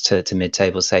getting us to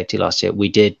mid-table safety last year, we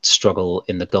did struggle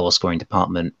in the goal scoring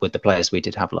department with the players we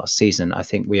did have last season. I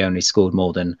think we only scored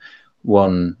more than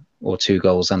one or 2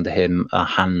 goals under him a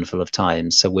handful of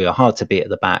times. So we were hard to beat at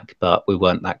the back, but we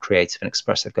weren't that creative and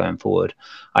expressive going forward.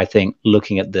 I think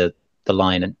looking at the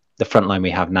line and the front line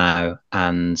we have now,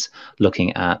 and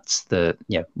looking at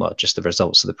just the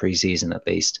results of the preseason at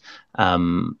least,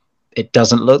 it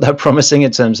doesn't look that promising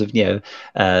in terms of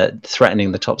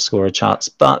threatening the top scorer charts.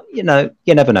 But you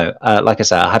never know. Like I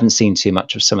said, I haven't seen too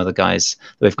much of some of the guys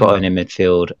that we've got in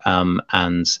midfield,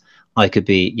 and I could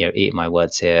be eating my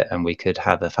words here, and we could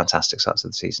have a fantastic start to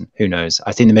the season. Who knows?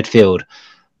 I think the midfield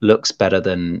looks better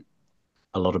than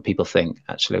a lot of people think.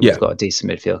 Actually, we've got a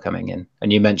decent midfield coming in,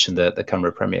 and you mentioned the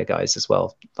Cymru Premier guys as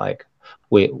well. Like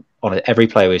every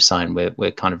player we've signed,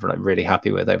 we're kind of like really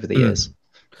happy with over the years.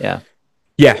 Yeah,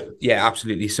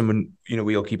 absolutely. Someone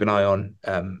we all keep an eye on.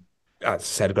 As I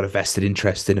said, I've got a vested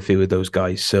interest in a few of those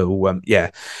guys. So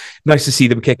nice to see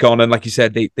them kick on. And like you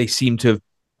said, they seem to have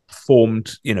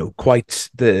formed quite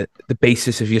the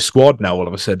basis of your squad now all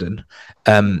of a sudden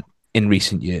in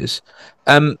recent years.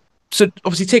 So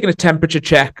obviously taking a temperature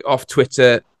check off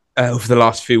Twitter over the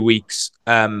last few weeks,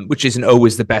 which isn't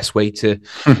always the best way to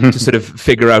sort of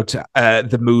figure out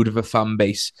the mood of a fan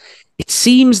base. It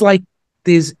seems like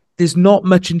there's not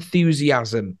much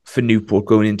enthusiasm for Newport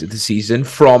going into the season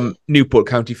from Newport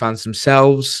County fans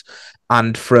themselves,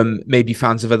 and from maybe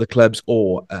fans of other clubs,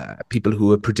 or people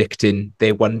who are predicting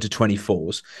their 1 to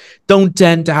 24s. Don't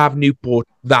tend to have Newport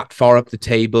that far up the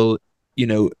table.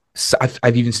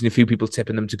 I've even seen a few people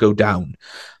tipping them to go down.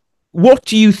 What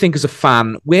do you think as a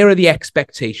fan? Where are the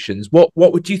expectations? What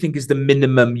would you think is the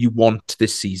minimum you want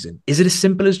this season? Is it as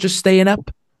simple as just staying up?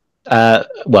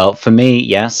 Well, for me,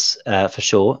 yes, for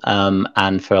sure.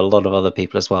 And for a lot of other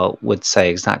people as well, would say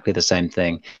exactly the same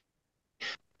thing.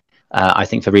 I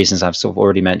think for reasons I've sort of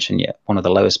already mentioned, one of the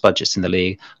lowest budgets in the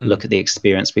league. Look at the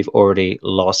experience we've already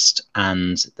lost,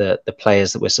 and the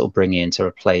players that we're sort of bringing in to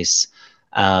replace,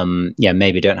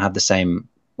 maybe don't have the same.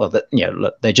 Well,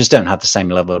 look, they just don't have the same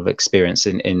level of experience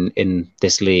in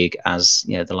this league as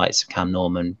the likes of Cam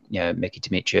Norman, Mickey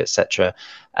Dimitri, etc.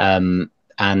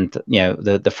 And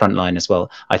the front line as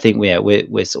well. I think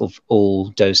we're sort of all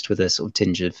dosed with a sort of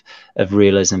tinge of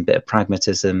realism, bit of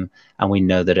pragmatism, and we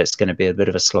know that it's going to be a bit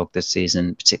of a slog this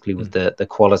season, particularly with the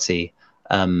quality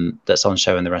that's on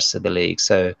show in the rest of the league.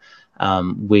 So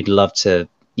we'd love to,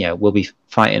 we'll be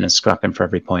fighting and scrapping for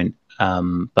every point,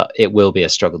 but it will be a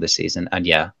struggle this season.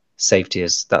 And safety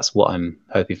that's what I'm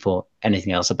hoping for.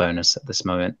 Anything else a bonus at this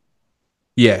moment.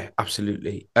 Yeah,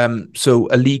 absolutely. So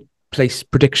a league place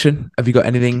prediction, have you got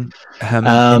anything in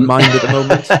mind at the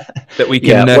moment that we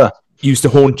can use to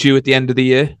haunt you at the end of the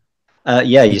year?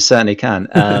 You certainly can.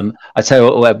 I tell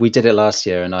you what, we did it last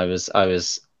year, and I was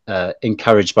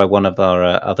encouraged by one of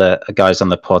our other guys on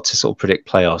the pod to sort of predict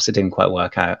playoffs. It didn't quite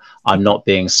work out. I'm not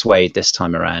being swayed this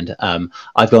time around.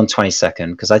 I've gone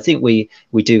 22nd because I think we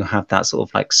do have that sort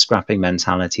of like scrapping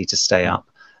mentality to stay up.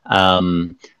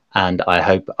 And I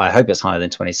hope it's higher than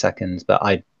 22nd, but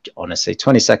I honestly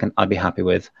 22nd I'd be happy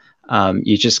with.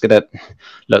 You just gotta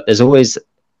look. There's always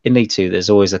in League Two. There's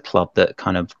always a club that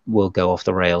kind of will go off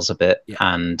the rails a bit,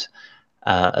 and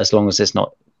as long as it's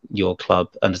not your club,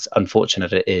 and it's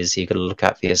unfortunate it is, you got to look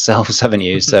out for yourselves, haven't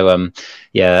you? So as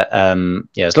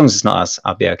long as it's not us,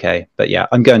 I'll be okay. But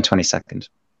I'm going 22nd.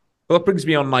 Well, that brings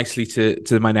me on nicely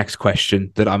to my next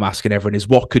question that I'm asking everyone is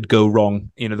what could go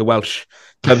wrong? The Welsh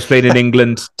clubs playing in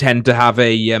England tend to have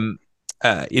a,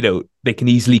 they can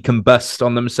easily combust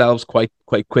on themselves quite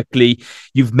quickly.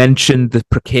 You've mentioned the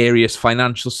precarious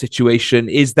financial situation.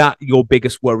 Is that your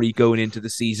biggest worry going into the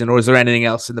season, or is there anything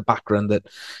else in the background that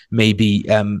maybe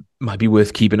might be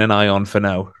worth keeping an eye on for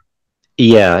now?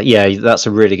 Yeah, that's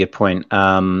a really good point.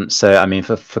 So, I mean,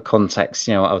 for context,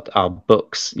 our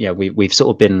books, we've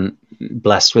sort of been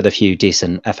blessed with a few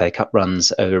decent FA Cup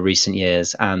runs over recent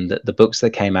years, and the books that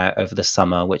came out over the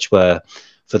summer, which were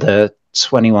for the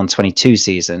 21-22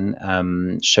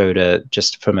 season, showed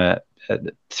just from a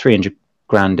 300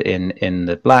 grand in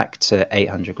the black to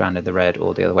 800 grand in the red,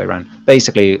 or the other way around.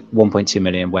 Basically, 1.2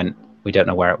 million went. We don't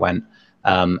know where it went.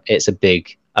 It's a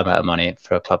big amount of money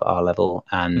for a club at our level,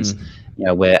 and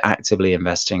we're actively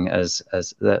investing as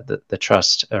the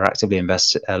trust are actively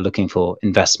looking for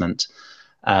investment,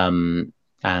 and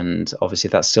obviously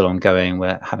that's still ongoing.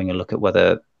 We're having a look at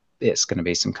whether it's going to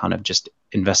be some kind of just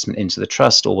investment into the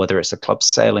trust, or whether it's a club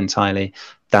sale entirely.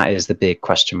 That is the big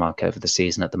question mark over the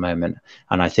season at the moment,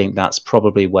 and I think that's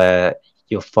probably where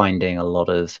you're finding a lot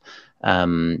of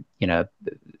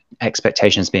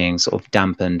expectations being sort of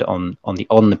dampened on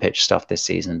the pitch stuff this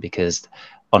season, because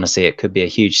honestly it could be a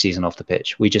huge season off the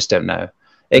pitch. We just don't know.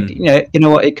 You know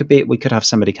what, it could be, we could have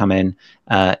somebody come in,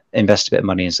 invest a bit of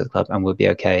money into the club, and we'll be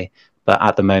okay. but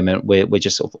at the moment we're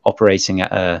just sort of operating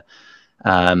at a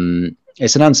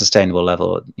it's an unsustainable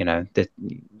level. You know, that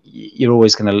you're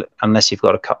always going to, unless you've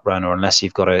got a cup run or unless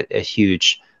you've got a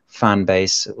huge fan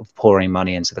base pouring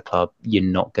money into the club, you're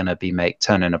not going to be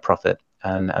turning a profit,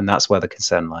 and that's where the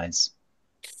concern lies.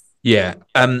 Yeah,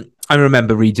 I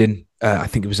remember reading, I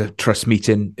think it was a trust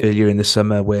meeting earlier in the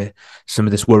summer where some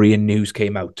of this worrying news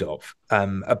came out of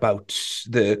about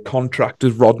the contract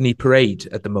with Rodney Parade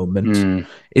at the moment.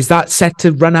 Is that set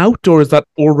to run out, or is that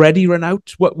already run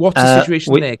out? What's the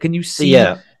situation there? Can you see?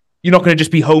 Yeah. You're not going to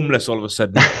just be homeless all of a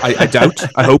sudden. I doubt.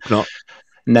 I hope not.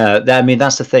 No, I mean,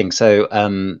 that's the thing. So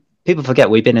people forget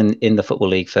we've been in the Football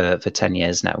League for 10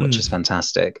 years now, which is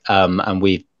fantastic. And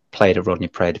we've played at Rodney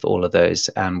Parade for all of those.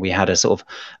 And we had a sort of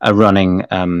a running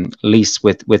lease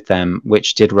with them,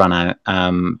 which did run out.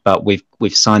 But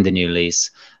we've signed a new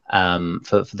lease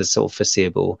for the sort of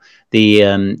foreseeable. The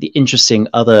interesting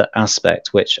other aspect,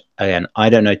 which again,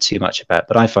 I don't know too much about,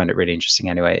 but I find it really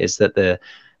interesting anyway, is that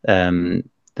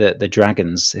the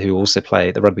Dragons, who also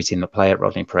play, the rugby team that play at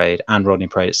Rodney Parade, and Rodney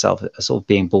Parade itself, are sort of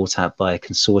being bought out by a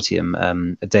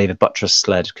consortium, a David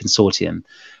Buttress-led consortium,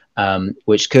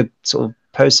 which could sort of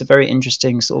pose some very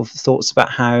interesting sort of thoughts about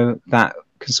how that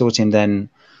consortium then,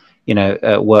 you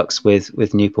know, works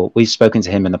with Newport. We've spoken to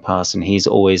him in the past, and he's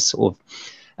always sort of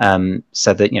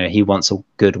said that, you know, he wants a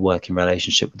good working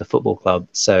relationship with the football club.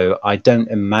 So I don't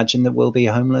imagine that we'll be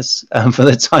homeless for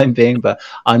the time being, but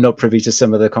I'm not privy to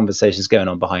some of the conversations going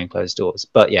on behind closed doors.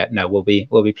 But yeah, no, we'll be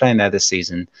playing there this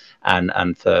season,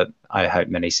 and for, I hope,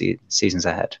 many seasons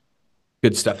ahead.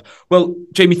 Good stuff. Well,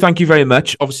 Jamie, thank you very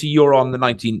much. Obviously, you're on the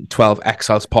 1912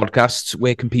 Exiles podcast.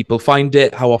 Where can people find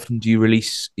it? How often do you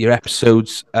release your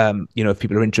episodes? You know, if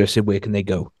people are interested, where can they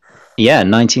go? Yeah,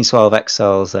 1912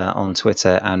 Exiles on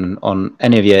Twitter and on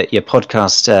any of your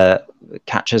podcast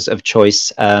catchers of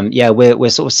choice. Yeah, we're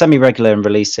sort of semi-regular in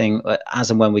releasing as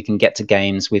and when we can get to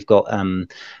games. We've got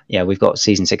we've got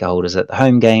season ticket holders at the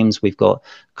home games. We've got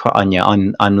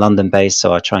I'm London based,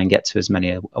 so I try and get to as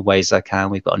many ways as I can.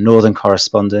 We've got a northern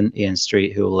correspondent, Ian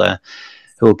Street, who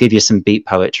will give you some beat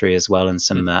poetry as well and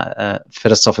some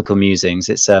philosophical musings.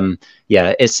 It's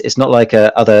it's not like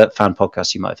other fan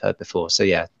podcasts you might have heard before. So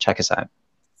yeah, check us out.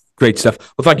 Great stuff.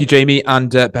 Well, thank you, Jamie, and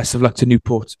best of luck to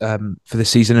Newport for the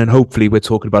season. And hopefully we're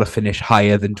talking about a finish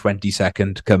higher than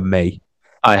 22nd come May.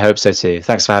 I hope so too.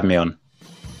 Thanks for having me on.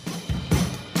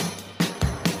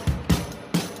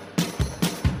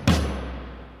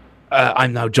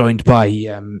 I'm now joined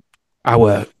by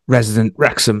our resident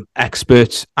Wrexham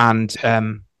expert and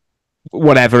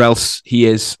whatever else he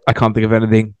is. I can't think of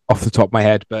anything off the top of my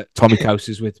head, but Tommy Couse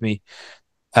is with me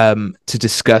to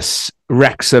discuss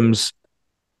Wrexham's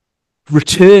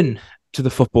return to the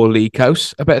Football League.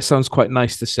 Couse, I bet it sounds quite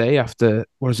nice to say after,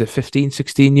 15,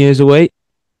 16 years away?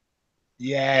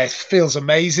 Yeah, it feels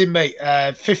amazing, mate.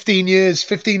 15 years,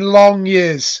 15 long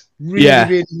years.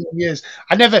 Really long years.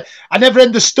 I never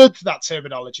understood that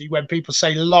terminology when people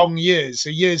say long years.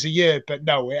 A year's a year, but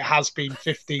no, it has been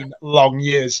 15 long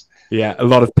years. Yeah, a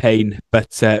lot of pain,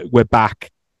 but we're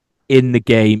back in the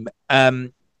game.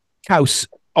 Couse,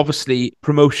 obviously,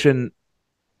 promotion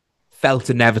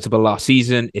felt inevitable last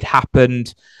season. It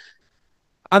happened.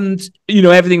 And, you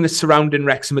know, everything that's surrounding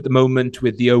Wrexham at the moment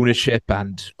with the ownership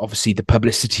and obviously the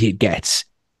publicity it gets,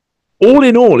 all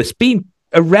in all, it's been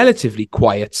a relatively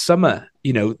quiet summer.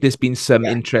 You know, there's been some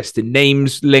interesting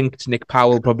names linked, Nick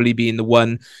Powell probably being the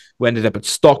one who ended up at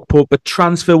Stockport, but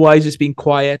transfer-wise, it's been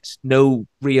quiet. No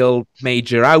real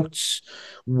major outs.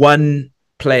 One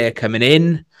player coming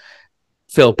in.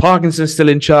 Phil Parkinson's still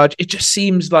in charge. It just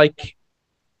seems like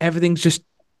everything's just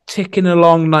ticking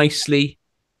along nicely,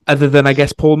 other than, I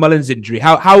guess, Paul Mullen's injury.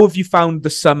 How have you found the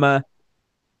summer?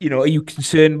 You know, are you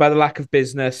concerned by the lack of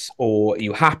business, or are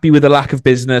you happy with the lack of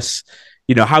business?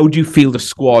 You know, how do you feel the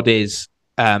squad is,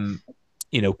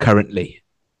 currently?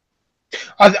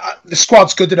 The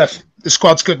squad's good enough. The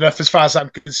squad's good enough as far as I'm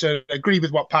concerned. I agree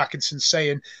with what Parkinson's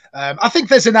saying. I think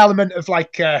there's an element of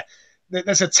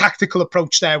there's a tactical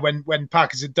approach there when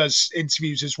Parkinson does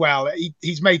interviews as well.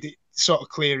 He's made it sort of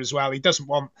clear as well. He doesn't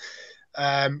want,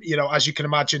 as you can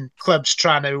imagine, clubs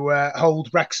trying to hold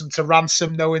Wrexham to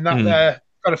ransom, knowing that they've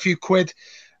got a few quid.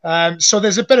 So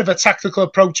there's a bit of a tactical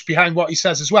approach behind what he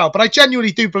says as well. But I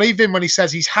genuinely do believe him when he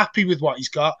says he's happy with what he's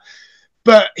got.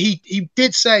 But he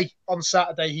did say on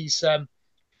Saturday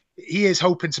he is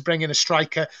hoping to bring in a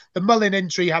striker. The Mullin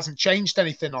injury hasn't changed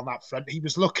anything on that front. He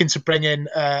was looking to bring in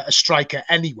a striker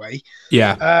anyway.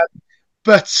 Yeah.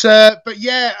 But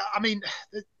yeah, I mean,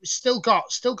 still got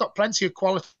plenty of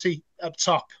quality up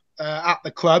top at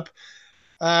the club.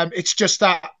 It's just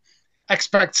that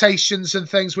expectations and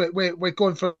things we're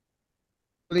going for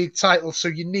league title, so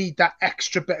you need that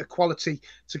extra bit of quality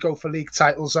to go for league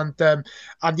titles. And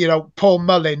Paul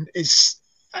Mullin is,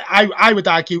 I would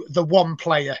argue, the one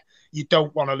player you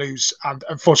don't want to lose, and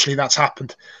unfortunately that's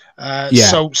happened.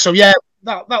 So yeah,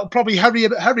 that'll probably hurry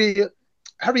it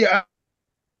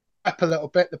up a little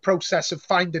bit, the process of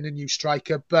finding a new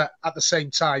striker, but at the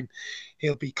same time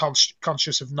he'll be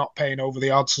conscious of not paying over the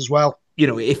odds as well.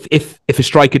 If a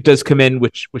striker does come in,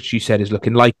 which you said is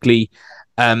looking likely,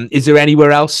 is there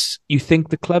anywhere else you think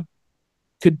the club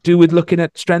could do with looking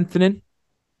at strengthening?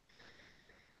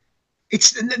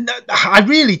 I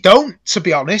really don't, to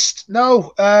be honest.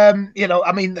 No, I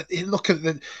mean, look at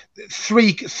the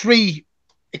three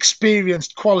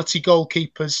experienced quality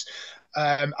goalkeepers.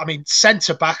 I mean,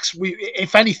 centre backs.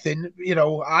 If anything,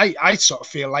 I sort of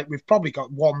feel like we've probably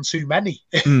got one too many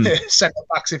centre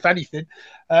backs. If anything,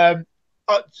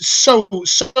 so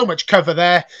much cover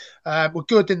there. We're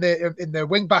good in the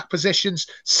wing back positions.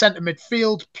 Centre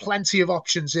midfield, plenty of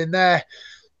options in there.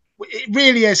 It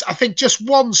really is. I think just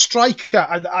one striker.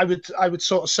 I would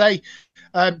sort of say,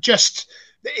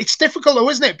 it's difficult though,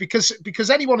 isn't it? Because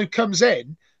anyone who comes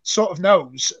in sort of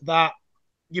knows that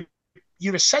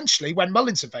you're essentially, when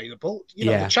Mullin's available,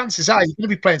 the chances are you're going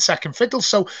to be playing second fiddle.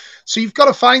 So you've got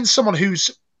to find someone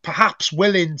who's perhaps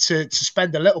willing to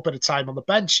spend a little bit of time on the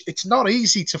bench. It's not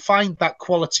easy to find that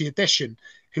quality addition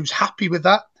who's happy with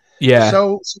that. Yeah.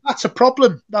 So that's a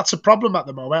problem. That's a problem at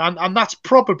the moment, and that's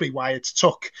probably why it's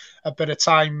took a bit of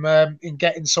time in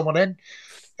getting someone in.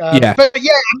 But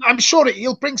yeah, I'm sure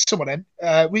he'll bring someone in.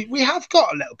 We have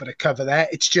got a little bit of cover there.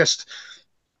 It's just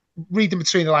reading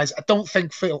between the lines. I don't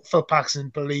think Phil Parkinson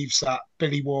believes that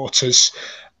Billy Waters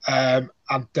and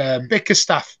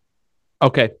Bickerstaff.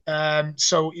 Okay.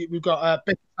 So we've got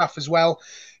Bickerstaff as well,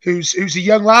 who's a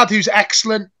young lad who's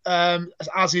excellent,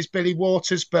 as is Billy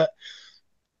Waters. But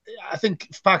I think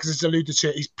Parkinson's alluded to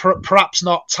it. He's perhaps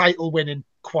not title-winning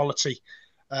quality.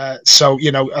 So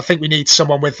I think we need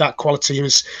someone with that quality.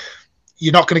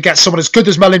 You're not going to get someone as good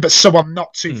as Mullin, but someone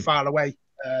not too far away.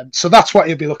 So that's what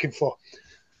he'll be looking for.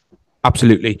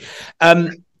 Absolutely.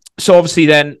 So obviously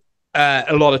then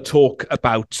a lot of talk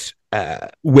about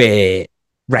where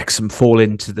Wrexham fall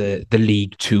into the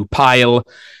League Two pile.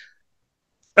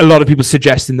 A lot of people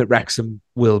suggesting that Wrexham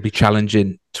will be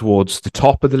challenging towards the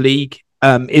top of the league.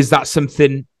 Is that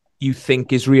something you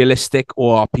think is realistic,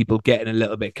 or are people getting a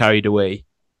little bit carried away?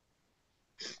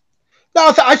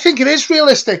 No, I think it is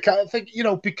realistic. I think,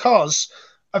 because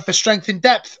of the strength in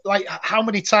depth. Like, how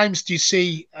many times do you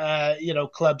see,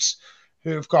 clubs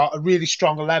who have got a really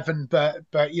strong 11, but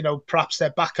perhaps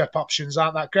their backup options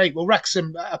aren't that great? Well,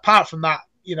 Wrexham, apart from that,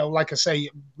 like I say,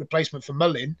 replacement for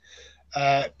Mullin,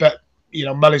 but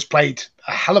Mullin's played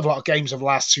a hell of a lot of games over the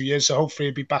last 2 years, so hopefully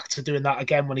he'll be back to doing that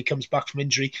again when he comes back from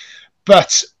injury.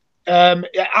 But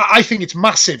I think it's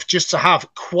massive just to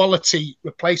have quality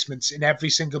replacements in every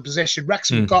single position.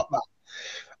 Wrexham have got that.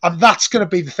 And that's going to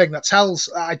be the thing that tells.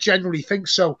 I generally think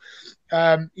so.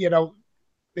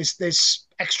 There's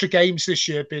extra games this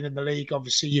year being in the league.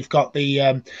 Obviously, you've got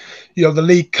the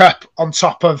League Cup on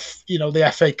top of,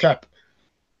 the FA Cup.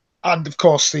 And of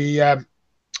course, the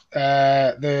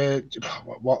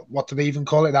what do they even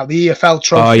call it now? The EFL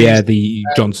trophy. Oh yeah, the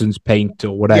Johnson's Paint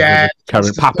or whatever. Yeah,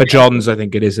 current Papa John's, I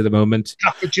think it is at the moment.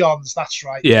 Papa John's, that's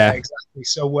right. Yeah, exactly.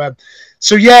 So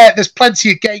yeah, there's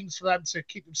plenty of games for them to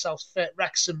keep themselves fit.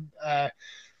 Wrexham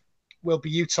will be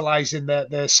utilising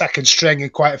the second string in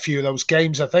quite a few of those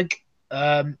games, I think.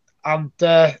 And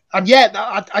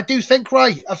yeah, I do think,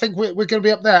 right. I think we're going to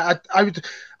be up there.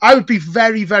 I would be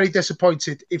very, very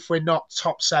disappointed if we're not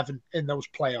top 7 in those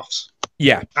playoffs.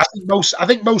 Yeah, I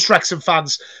think most Wrexham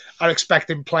fans are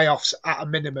expecting playoffs at a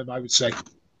minimum, I would say.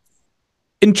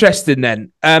 Interesting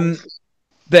then.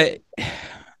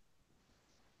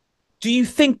 Do you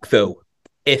think though,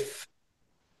 it's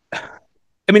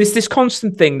this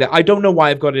constant thing that I don't know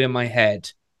why I've got it in my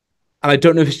head, and I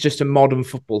don't know if it's just a modern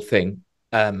football thing.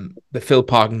 That Phil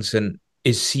Parkinson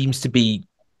seems to be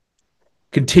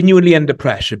continually under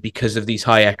pressure because of these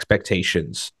high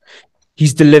expectations.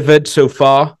 He's delivered so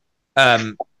far,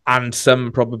 and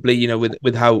some probably,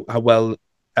 with how well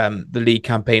the league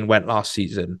campaign went last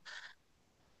season.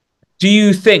 Do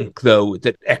you think though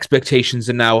that expectations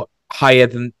are now higher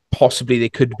than possibly they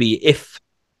could be if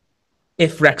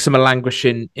Wrexham are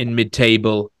languishing in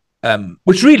mid-table,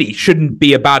 which really shouldn't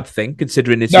be a bad thing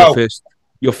considering it's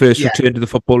your first return to the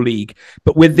Football League.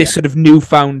 But with this sort of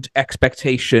newfound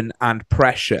expectation and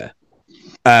pressure,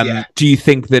 do you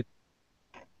think that,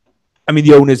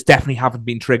 the owners definitely haven't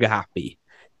been trigger happy.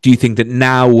 Do you think that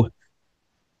now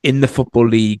in the Football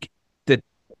League that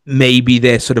maybe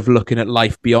they're sort of looking at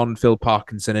life beyond Phil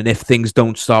Parkinson, and if things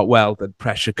don't start well, then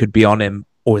pressure could be on him,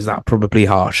 or is that probably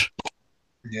harsh?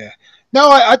 Yeah. No,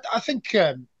 I think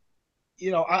I'll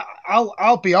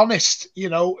be honest.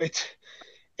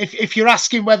 If you're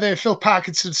asking whether Phil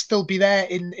Parkinson still be there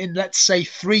in let's say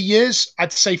 3 years,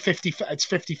 I'd say 50. It's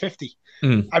 50-50.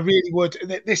 I really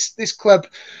would. This club,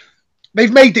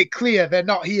 they've made it clear they're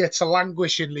not here to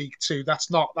languish in League Two. That's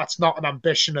not an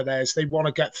ambition of theirs. They want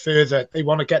to get further. They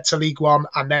want to get to League One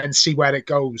and then see where it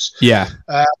goes. Yeah.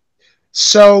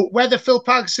 So whether Phil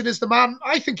Parkinson is the man,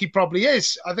 I think he probably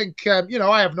is. I think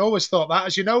I haven't always thought that,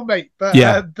 as you know, mate. But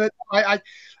but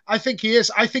I think he is.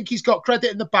 I think he's got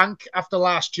credit in the bank after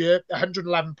last year.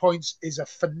 111 points is a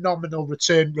phenomenal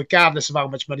return, regardless of how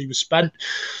much money was spent.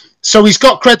 So he's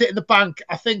got credit in the bank.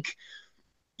 I think,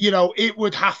 it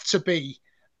would have to be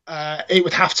a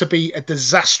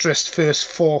disastrous first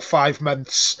 4 or 5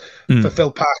 months for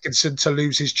Phil Parkinson to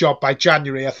lose his job by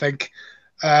January, I think.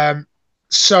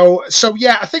 So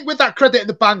yeah, I think with that credit in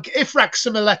the bank, if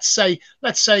Wrexham are, let's say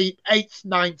 8th,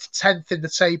 9th, 10th in the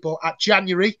table at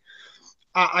January,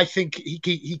 I think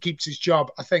he keeps his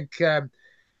job. I think,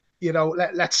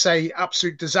 let's say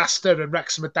absolute disaster and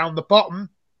Wrexham are down the bottom,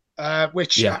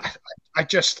 which I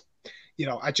just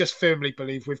firmly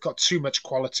believe we've got too much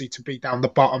quality to be down the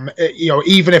bottom.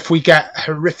 Even if we get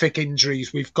horrific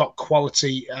injuries, we've got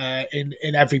quality in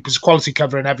every quality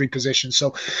cover in every position.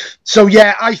 So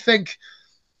yeah, I think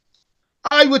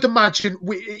I would imagine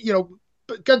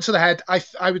gun to the head,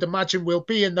 I would imagine we'll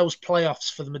be in those playoffs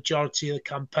for the majority of the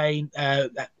campaign,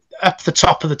 up the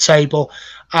top of the table.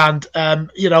 And,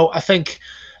 I think,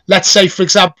 let's say, for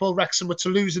example, Wrexham were to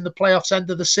lose in the playoffs end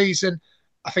of the season,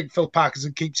 I think Phil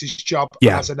Parkinson keeps his job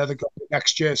and has another go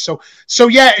next year. So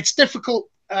yeah, it's difficult.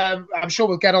 I'm sure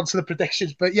we'll get onto the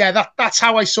predictions. But, yeah, that's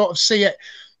how I sort of see it.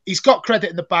 He's got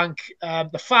credit in the bank.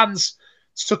 The fans,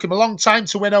 it's took him a long time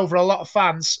to win over a lot of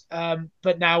fans,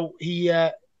 but now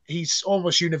he's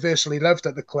almost universally loved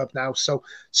at the club now. So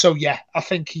yeah, I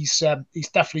think he's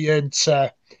definitely earned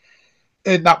that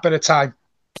bit of time.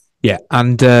 Yeah,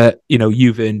 and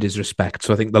you've earned his respect.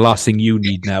 So I think the last thing you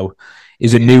need now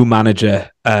is a new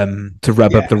manager to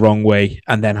rub up the wrong way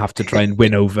and then have to try and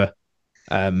win over.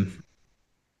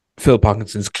 Phil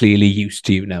Parkinson's clearly used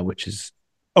to you now, which is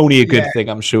only a good thing,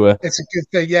 I'm sure. It's a good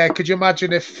thing, yeah. Could you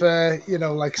imagine if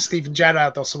like Steven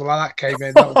Gerrard or someone like that came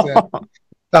in?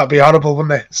 That'd be horrible,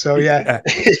 wouldn't it? So yeah.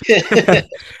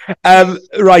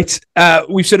 Right.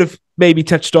 We've sort of maybe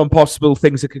touched on possible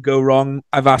things that could go wrong.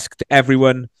 I've asked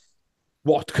everyone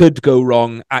what could go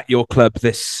wrong at your club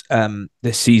this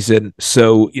season.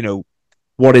 So,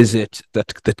 what is it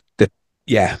that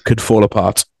could fall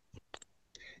apart?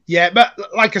 Yeah, but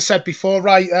like I said before,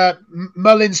 right,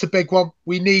 Mullin's the big one.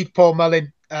 We need Paul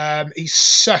Mullin. He's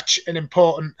such an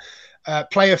important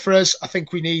player for us. I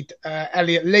think we need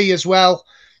Elliot Lee as well.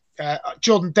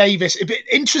 Jordan Davis.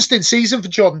 Interesting season for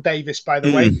Jordan Davis, by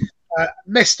the way.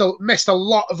 Missed a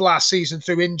lot of last season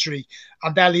through injury,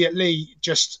 and Elliot Lee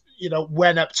just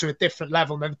went up to a different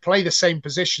level and they play the same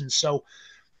position. So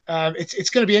it's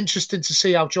going to be interesting to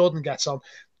see how Jordan gets on.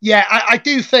 Yeah, I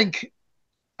do think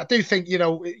I've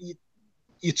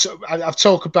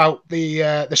talked about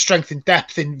the strength and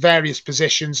depth in various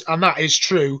positions, and that is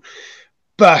true.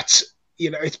 But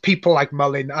it's people like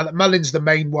Mullin, and Mullin's the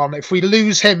main one. If we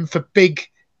lose him for big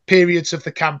periods of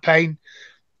the campaign,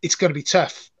 it's going to be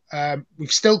tough.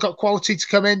 We've still got quality to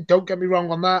come in. Don't get me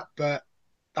wrong on that, but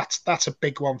that's a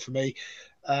big one for me.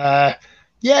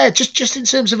 Just in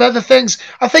terms of other things,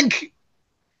 I think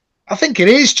it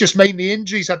is just mainly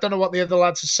injuries. I don't know what the other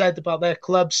lads have said about their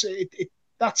clubs.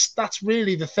 That's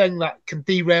really the thing that can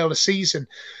derail a season.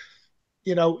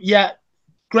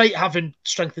 Great having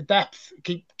strength and depth.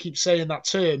 Keep saying that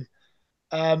term,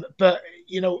 but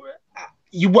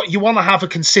you want to have a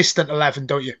consistent 11,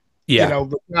 don't you? Yeah.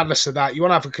 Regardless of that, you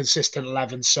want to have a consistent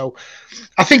 11. So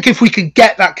I think if we can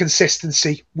get that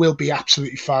consistency, we'll be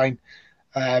absolutely fine.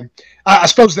 I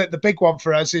suppose that the big one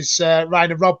for us is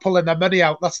Ryan and Rob pulling their money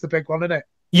out. That's the big one, isn't it?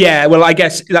 Yeah, well, I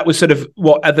guess that was sort of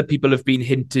what other people have been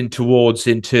hinting towards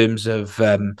in terms of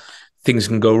things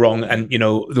can go wrong. And,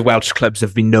 the Welsh clubs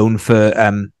have been known for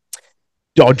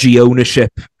dodgy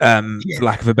ownership, for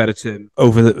lack of a better term,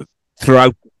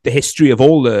 throughout the history of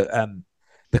all the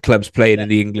clubs playing in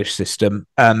the English system.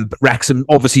 But Wrexham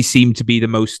obviously seem to be the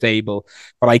most stable.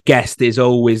 But I guess there's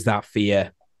always that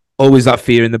fear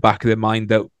in the back of their mind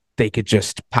that they could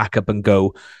just pack up and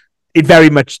go. It very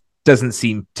much doesn't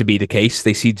seem to be the case.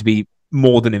 They seem to be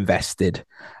more than invested.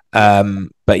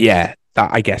 But yeah,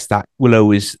 I guess that will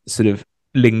always sort of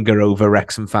linger over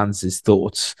Wrexham fans'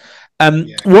 thoughts.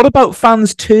 What about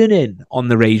fans turning on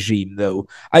the regime, though?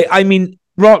 I mean,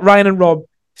 Ryan and Rob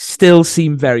still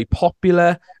seem very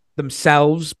popular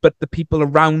themselves, but the people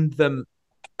around them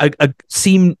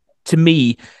seem to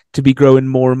me to be growing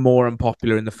more and more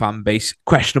unpopular in the fan base.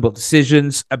 Questionable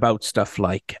decisions about stuff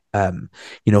like,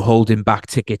 holding back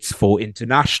tickets for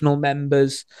international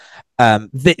members.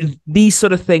 These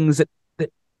sort of things that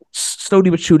slowly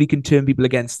but surely can turn people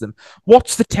against them.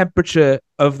 What's the temperature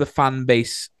of the fan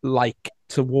base like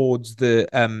towards the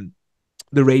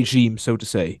regime, so to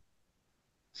say?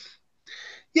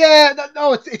 Yeah,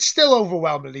 no, it's still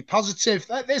overwhelmingly positive.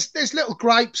 There's little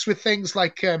gripes with things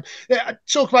like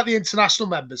talk about the international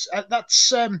members.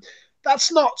 That's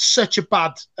not such a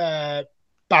bad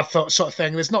sort of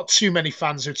thing. There's not too many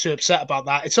fans who are too upset about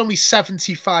that. It's only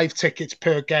 75 tickets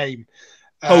per game.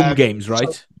 Home games,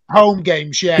 right? So home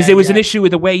games, yeah. Because there was an issue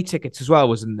with away tickets as well,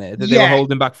 wasn't there? That they were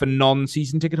holding back for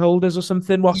non-season ticket holders or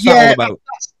something. What's that all about?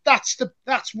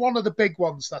 That's one of the big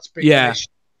ones. That's big. Yeah.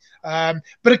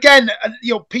 But again,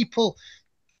 people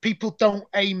don't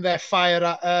aim their fire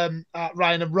at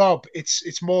Ryan and Rob.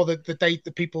 It's more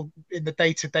the people in the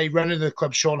day-to-day running the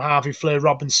club, Sean Harvey, Fleur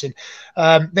Robinson.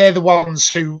 They're the ones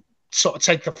who sort of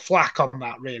take the flack on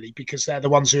that, really, because they're the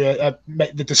ones who are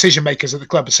the decision makers at the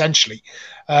club, essentially.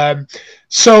 That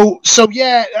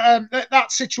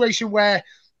situation where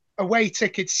away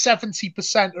tickets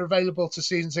 70% are available to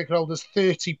season ticket holders,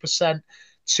 30%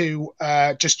 to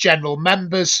just general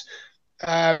members.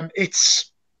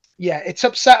 It's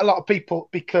upset a lot of people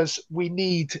because we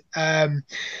need to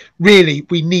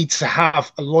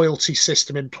have a loyalty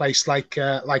system in place like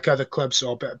other clubs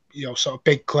or sort of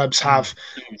big clubs have.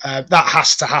 That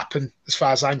has to happen as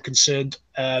far as I'm concerned.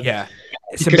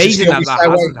 It's amazing that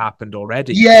hasn't happened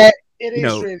already. Yeah, it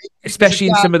is really, especially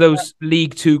in some of those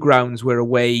League Two grounds where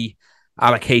away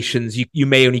allocations you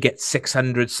may only get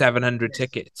 600, 700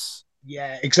 tickets.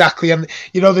 Yeah, exactly. And,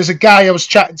 there's a guy I was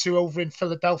chatting to over in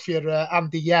Philadelphia,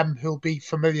 Andy Yem, who'll be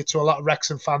familiar to a lot of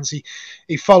Wrexham fans. He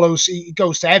goes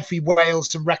to every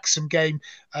Wales and Wrexham game.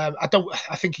 I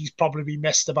think he's probably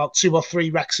missed about 2 or 3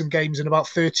 Wrexham games in about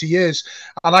 30 years.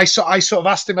 And I sort of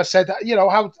asked him, I said,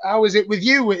 how is it with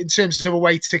you in terms of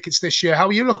away tickets this year? How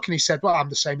are you looking? He said, well, I'm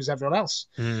the same as everyone else.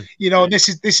 And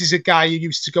this is a guy who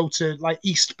used to go to like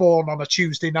Eastbourne on a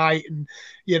Tuesday night and,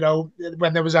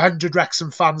 when there was 100 Wrexham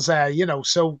fans there,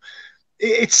 so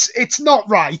it's not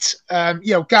right.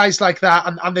 Guys like that,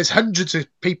 and there's hundreds of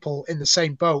people in the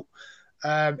same boat.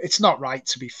 It's not right,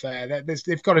 to be fair.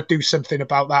 They've got to do something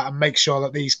about that and make sure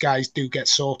that these guys do get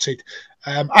sorted.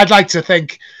 I'd like to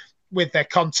think with their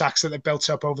contacts that they've built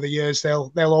up over the years,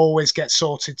 they'll always get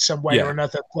sorted some way or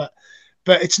another. But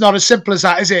it's not as simple as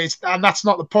that, is it? And that's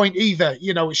not the point either.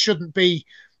 It shouldn't be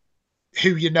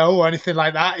who you know or anything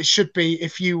like that. It should be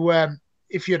if you're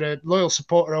a loyal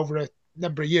supporter over a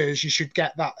number of years, you should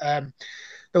get that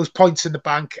those points in the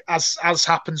bank as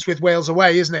happens with Wales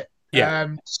away, isn't it? Yeah.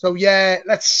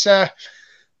 Let's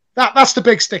that's the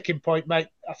big sticking point, mate.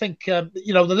 I think the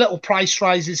little price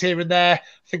rises here and there.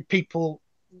 I think people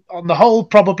on the whole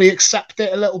probably accept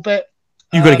it a little bit.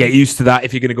 You've got to get used to that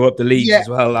if you're going to go up the leagues as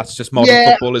well. That's just modern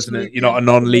football, isn't it? You're not a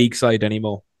non-league side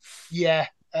anymore. Yeah.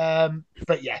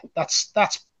 But yeah, that's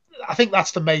I think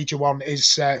that's the major one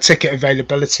is ticket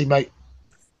availability, mate.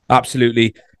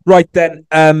 Absolutely. Right then,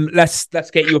 let's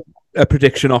get you a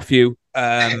prediction off you,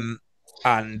 and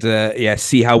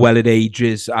see how well it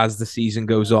ages as the season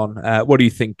goes on. What are you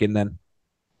thinking then?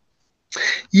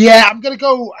 Yeah, I'm gonna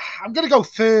go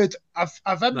third.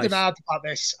 I've been hard about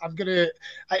this. I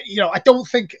don't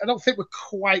think we're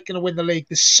quite gonna win the league.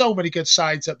 There's so many good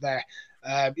sides up there.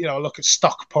 Look at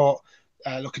Stockport.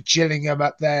 Look at Gillingham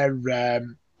up there.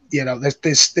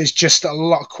 There's just a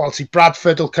lot of quality.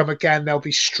 Bradford will come again. They'll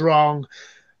be strong.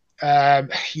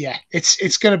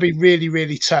 It's going to be really,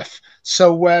 really tough.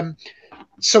 I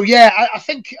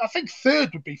think third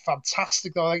would be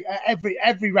fantastic. Though. Like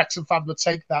every Wrexham fan would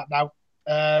take that now.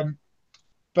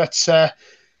 But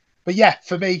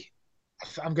for me,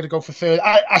 I'm going to go for third.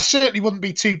 I certainly wouldn't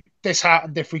be too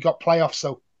disheartened if we got playoffs,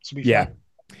 though. To be fair.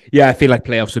 Yeah, I feel like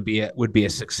playoffs would be a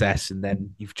success, and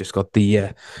then you've just got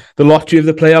the lottery of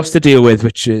the playoffs to deal with,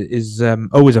 which is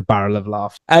always a barrel of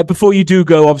laughs. Before you do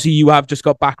go, obviously you have just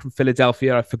got back from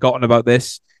Philadelphia. I've forgotten about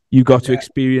this. You got to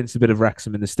experience a bit of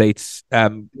Wrexham in the States.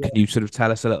 Can you sort of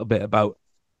tell us a little bit about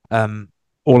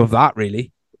all of that,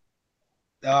 really?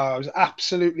 Oh, it was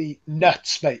absolutely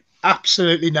nuts, mate.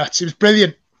 Absolutely nuts. It was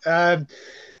brilliant.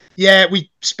 We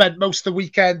spent most of the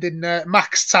weekend in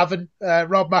Mac's Tavern,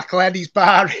 Rob McElhenney's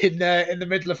bar in the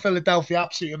middle of Philadelphia.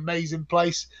 Absolutely amazing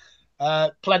place.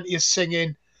 Plenty of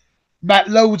singing, met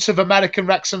loads of American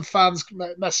Wrexham fans,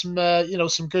 met some,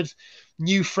 some good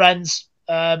new friends.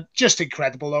 Just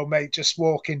incredible, though, mate. Just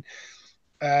walking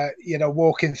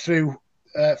through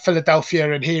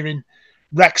Philadelphia and hearing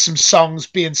Wrexham songs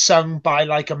being sung by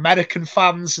like American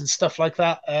fans and stuff like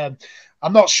that.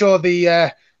 I'm not sure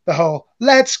the whole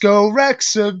 "Let's go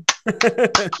Wrexham"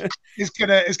 is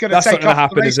gonna that's take not off.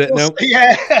 Happen, is it? No.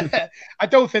 Yeah, I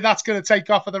don't think that's gonna take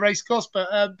off of the race course.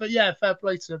 But yeah, fair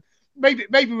play to them.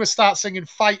 Maybe we'll start singing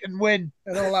 "Fight and Win"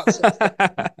 and all that sort of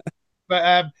stuff.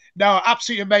 But no,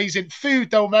 absolutely amazing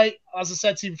food, though, mate. As I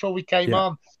said to you before we came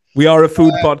on, we are a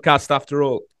food podcast after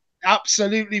all.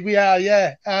 Absolutely, we are.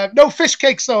 Yeah, no fish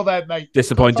cakes though, there, mate.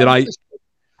 Disappointed.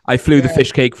 I flew the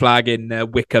fish cake flag in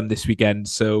Wickham this weekend,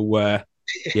 so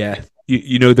yeah,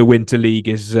 you know the Winter League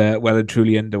is well and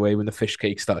truly underway when the fish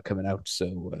cakes start coming out.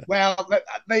 So well,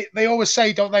 they always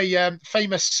say, don't they?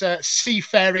 Famous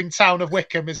seafaring town of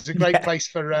Wickham is a great place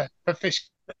for fish.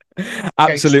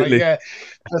 Absolutely, yeah,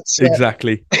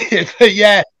 exactly. But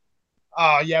yeah.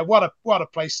 Oh yeah, what a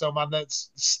place though, man.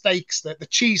 That's steaks, the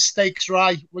cheese steaks,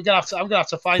 right? I'm gonna have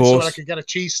to find somewhere I can get a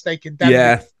cheese steak in Denver.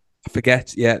 Yeah, I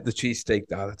forget. Yeah, the cheese steak.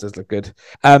 Oh, that does look good.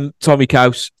 Tommy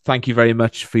Couse, thank you very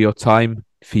much for your time,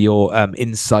 for your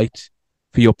insight,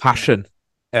 for your passion.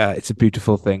 It's a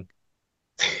beautiful thing.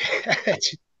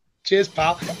 Cheers,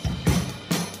 pal.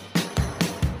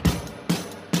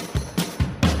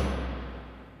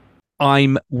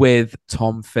 I'm with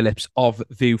Tom Phillips of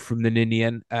View from the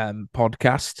Ninian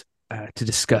podcast to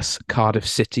discuss Cardiff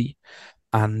City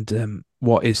and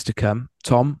what is to come.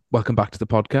 Tom, welcome back to the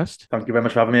podcast. Thank you very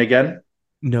much for having me again.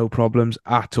 No problems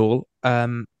at all.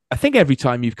 I think every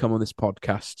time you've come on this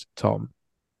podcast, Tom,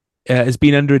 has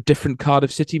been under a different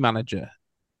Cardiff City manager.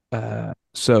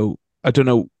 So I don't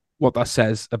know what that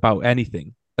says about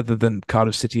anything other than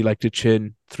Cardiff City like to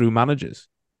churn through managers.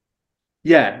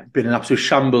 Yeah, been an absolute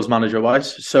shambles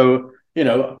manager-wise. So,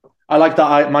 I like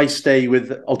that my stay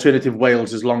with Alternative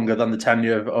Wales is longer than the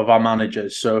tenure of our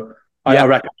managers. So I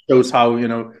reckon it shows how,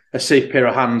 a safe pair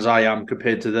of hands I am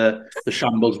compared to the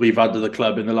shambles we've had to the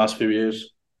club in the last few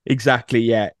years. Exactly,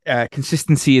 yeah.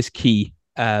 Consistency is key,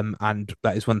 and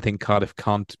that is one thing Cardiff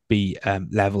can't be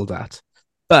levelled at.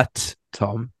 But,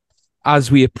 Tom, as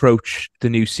we approach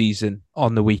the new season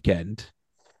on the weekend,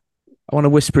 I want to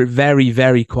whisper it very,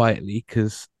 very quietly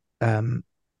because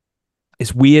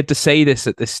it's weird to say this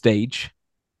at this stage.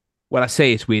 Well, I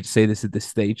say it's weird to say this at this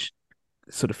stage.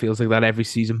 It sort of feels like that every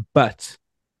season, but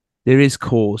there is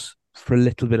cause for a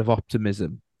little bit of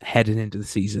optimism heading into the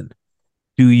season.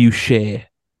 Do you share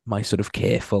my sort of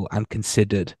careful and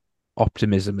considered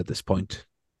optimism at this point?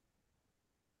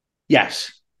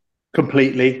 Yes,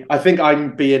 completely. I think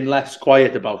I'm being less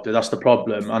quiet about it. That's the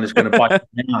problem, and it's going to bite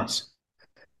me in the ass.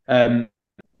 When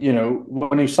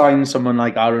you sign someone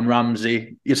like Aaron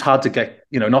Ramsey, it's hard to get,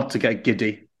 not to get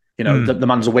giddy. The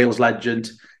man's a Wales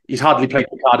legend. He's hardly played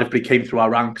for Cardiff, but he came through our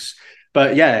ranks.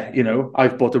 But yeah,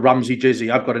 I've bought a Ramsey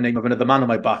jersey. I've got a name of another man on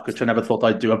my back, which I never thought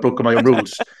I'd do. I've broken my own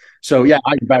rules. So yeah,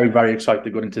 I'm very, very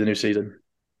excited going into the new season.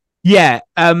 Yeah.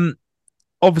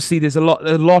 Obviously, there's a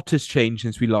lot has changed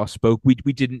since we last spoke. We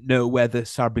didn't know whether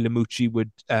Sabri Lamouchi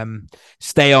would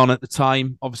stay on at the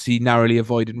time. Obviously, narrowly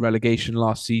avoiding relegation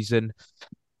last season.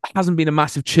 Hasn't been a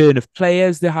massive churn of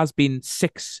players. There has been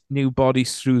 6 new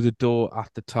bodies through the door at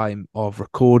the time of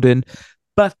recording.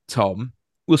 But Tom,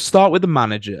 we'll start with the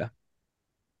manager.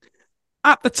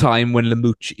 At the time when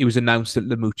it was announced that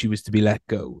Lamouchi was to be let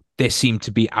go, there seemed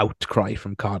to be outcry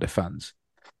from Cardiff fans.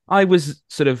 I was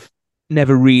sort of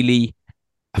never really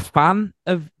a fan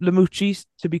of Lamouchi's,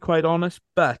 to be quite honest,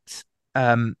 but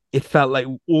it felt like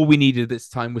all we needed at this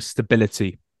time was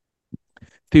stability.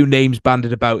 Few names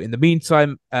banded about in the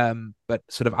meantime, but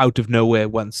sort of out of nowhere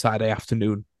one Saturday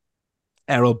afternoon,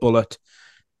 Errol Bullitt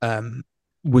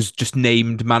was just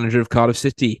named manager of Cardiff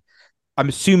City. I'm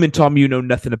assuming, Tom, you know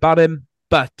nothing about him,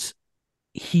 but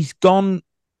he's gone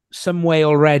some way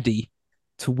already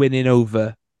to winning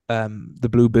over the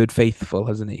Bluebird faithful,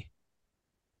 hasn't he?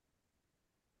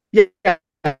 Yeah,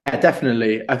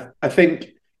 definitely. I think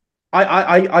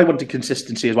I wanted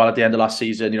consistency as well at the end of last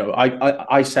season.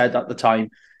 I said at the time,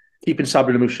 keeping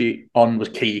Sabri Lamouchi on was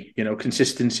key.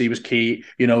 Consistency was key.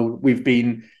 We've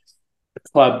been a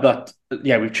club that,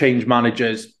 we've changed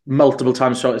managers multiple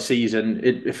times throughout the season.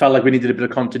 It felt like we needed a bit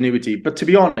of continuity. But to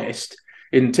be honest,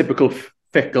 in typical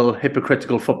fickle,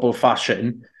 hypocritical football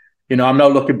fashion, I'm now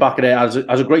looking back at it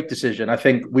as a great decision. I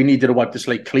think we needed to wipe the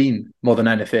slate clean more than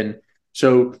anything.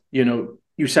 So,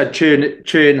 you said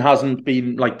churn hasn't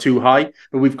been too high,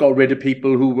 but we've got rid of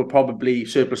people who were probably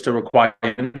surplus to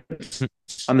requirements,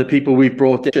 and the people we've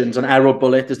brought in, and Errol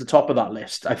Bullitt is the top of that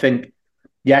list. I think,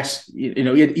 yes,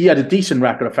 he had a decent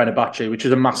record at Fenerbahce, which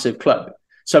is a massive club.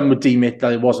 Some would deem it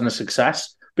that it wasn't a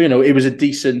success, but it was a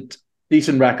decent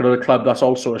record at a club that's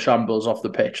also a shambles off the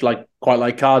pitch, quite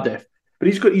like Cardiff. But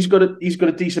he's got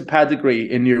a decent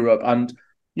pedigree in Europe, and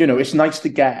it's nice to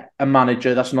get a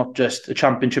manager that's not just a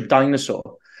championship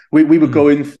dinosaur. We were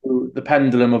going through the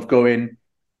pendulum of going,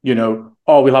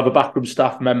 we'll have a backroom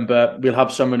staff member, we'll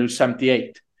have someone who's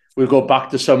 78. We'll go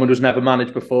back to someone who's never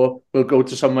managed before. We'll go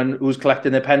to someone who's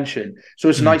collecting their pension. So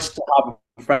it's nice to have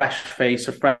a fresh face,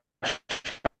 a fresh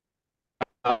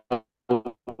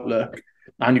look.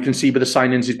 And you can see by the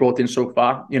signings he's brought in so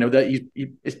far, that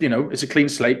it's a clean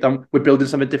slate. And we're building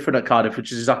something different at Cardiff,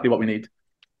 which is exactly what we need.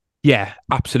 Yeah,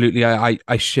 absolutely.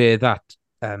 I share that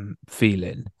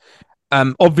feeling.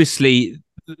 Obviously,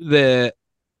 the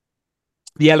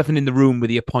elephant in the room with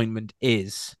the appointment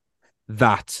is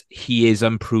that he is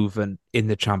unproven in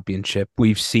the Championship.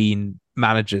 We've seen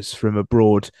managers from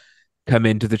abroad come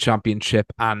into the Championship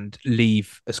and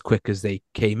leave as quick as they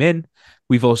came in.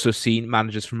 We've also seen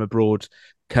managers from abroad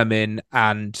come in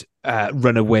and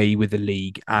run away with the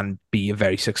league and be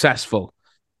very successful.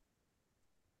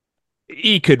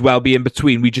 He could well be in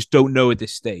between. We just don't know at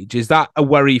this stage. Is that a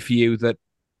worry for you, that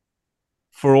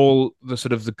for all the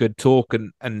sort of the good talk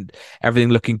and everything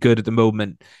looking good at the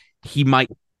moment, he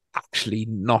might actually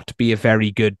not be a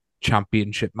very good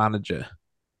Championship manager?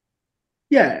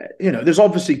 Yeah, there's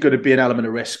obviously going to be an element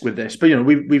of risk with this, but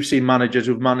we've seen managers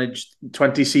who've managed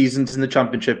 20 seasons in the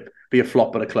Championship be a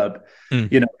flop at a club.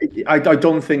 I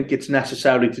don't think it's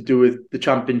necessarily to do with the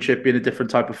Championship being a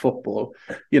different type of football.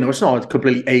 It's not a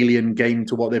completely alien game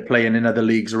to what they're playing in other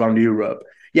leagues around Europe.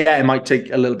 Yeah, it might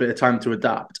take a little bit of time to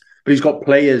adapt, but he's got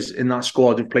players in that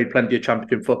squad who've played plenty of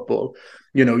Championship football.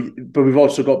 But we've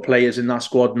also got players in that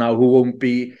squad now who won't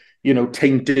be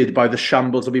tainted by the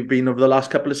shambles that we've been over the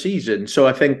last couple of seasons. So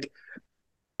I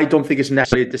don't think it's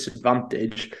necessarily a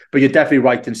disadvantage, but you're definitely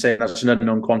right in saying that's an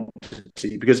unknown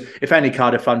quantity, because if any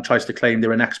Cardiff fan tries to claim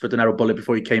they're an expert on Errol Bullitt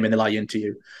before he came in, they lie into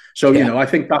you. So, I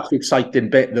think that's the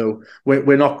exciting bit, though.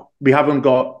 We haven't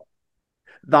got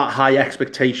that high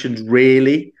expectations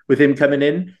really with him coming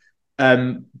in.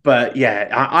 But yeah,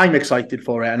 I'm excited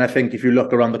for it. And I think if you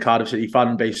look around the Cardiff City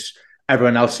fan base,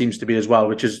 everyone else seems to be as well,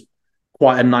 which is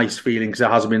quite a nice feeling, because it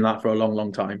hasn't been that for a long,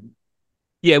 long time.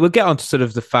 Yeah, we'll get on to sort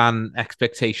of the fan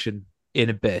expectation in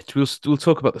a bit. We'll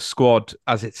talk about the squad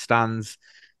as it stands.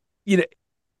 Like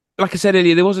I said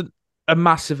earlier, there wasn't a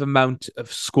massive amount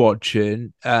of squad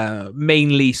churn,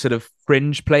 mainly sort of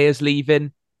fringe players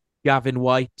leaving. Gavin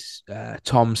White,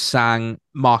 Tom Sang,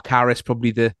 Mark Harris,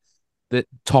 probably the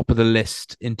top of the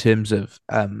list in terms of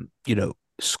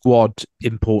squad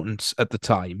importance at the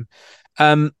time.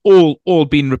 All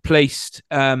been replaced,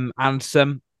 and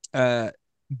some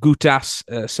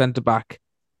Gutas, centre back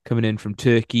coming in from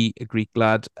Turkey, a Greek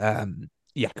lad,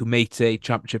 Yakou Mete,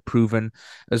 Championship proven,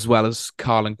 as well as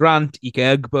Carlan Grant, Ike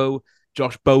Ugbo,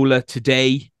 Josh Bowler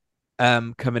today,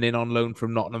 coming in on loan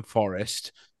from Nottingham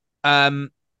Forest.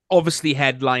 Obviously,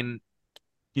 headline,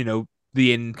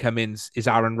 the incomings is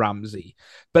Aaron Ramsey.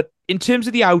 But in terms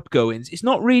of the outgoings, it's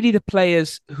not really the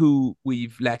players who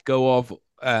we've let go of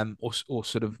or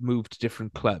sort of moved to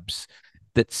different clubs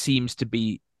that seems to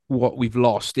be what we've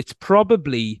lost. It's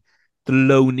probably the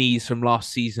loanees from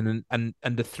last season and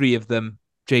the three of them,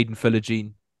 Jaden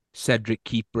Philogene, Cedric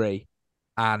Kipre,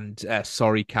 and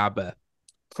Sori Kaba,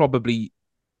 probably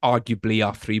arguably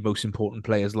our three most important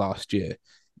players last year.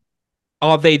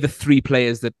 Are they the three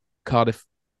players that Cardiff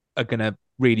are going to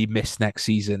really miss next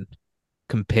season?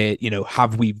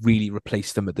 Have we really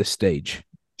replaced them at this stage?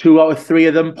 2 out of 3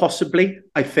 of them, possibly.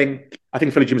 I think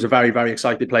Philogene was a very, very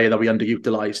excited player that we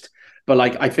underutilized. But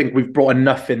I think we've brought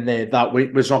enough in there that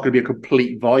there's not going to be a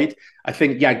complete void. I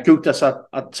think, Gutas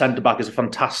at centre back is a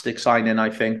fantastic signing,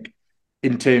 I think,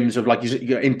 in terms of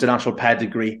your international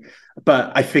pedigree.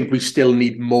 But I think we still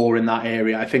need more in that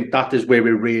area. I think that is where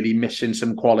we're really missing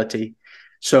some quality.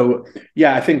 So,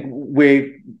 I think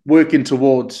we're working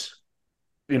towards,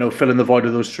 filling the void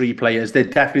of those 3 players. They're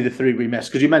definitely the 3 we missed.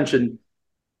 Because you mentioned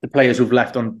the players who've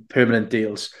left on permanent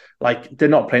deals. They're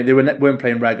not playing. They weren't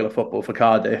playing regular football for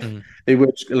Cardiff. They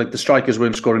were the strikers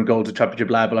weren't scoring goals at Championship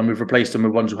level, and we've replaced them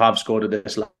with ones who have scored at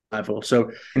this level.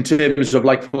 So in terms of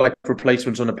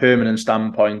replacements on a permanent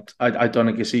standpoint, I don't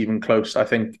think it's even close. I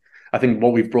think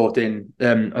what we've brought in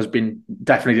has been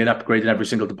definitely an upgrade in every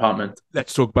single department.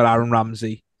 Let's talk about Aaron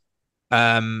Ramsey.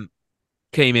 Came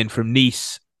in from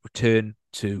Nice, returned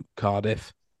to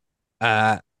Cardiff.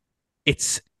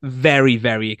 It's very,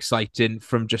 very exciting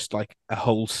from just a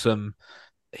wholesome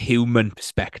human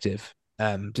perspective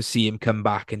to see him come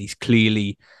back, and he's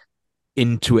clearly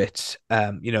into it.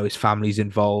 His family's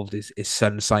involved. His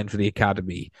son signed for the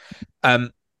academy.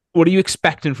 What are you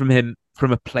expecting from him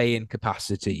from a playing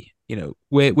capacity?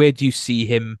 Where do you see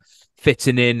him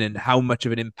fitting in, and how much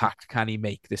of an impact can he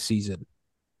make this season?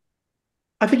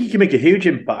 I think he can make a huge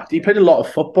impact. He played a lot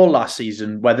of football last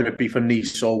season, whether it be for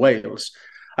Nice or Wales.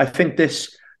 I think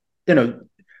this,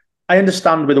 I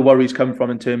understand where the worries come from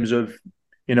in terms of,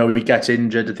 he gets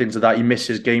injured and things like that. He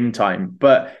misses game time,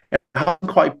 but it hasn't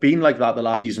quite been like that the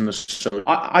last season or so.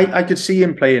 I could see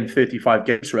him playing 35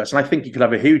 games for us, and I think he could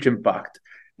have a huge impact.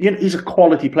 He's a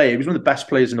quality player. He was one of the best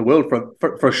players in the world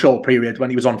for a short period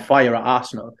when he was on fire at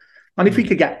Arsenal. And if he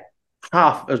could get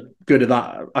half as good as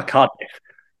that at Cardiff,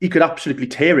 he could absolutely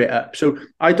tear it up. So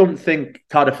I don't think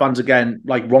Cardiff fans, again,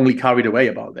 wrongly carried away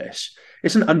about this.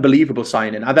 It's an unbelievable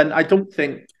signing. And then I don't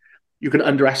think you can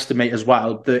underestimate as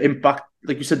well the impact,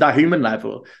 like you said, that human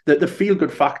level, that the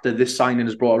feel-good factor this signing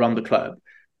has brought around the club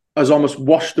has almost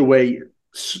washed away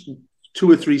 2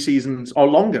 or 3 seasons or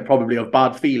longer, probably, of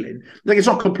bad feeling. It's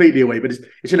not completely away, but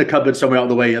it's in a cupboard somewhere out of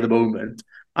the way at the moment.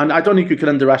 And I don't think you can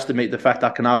underestimate the effect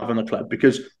that can have on the club,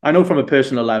 because I know from a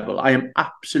personal level, I am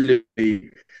absolutely,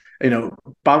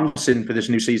 bouncing for this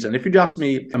new season. If you'd asked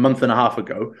me a month and a half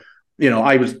ago,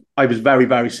 I was very,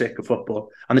 very sick of football.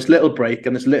 And this little break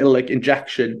and this little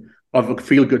injection of a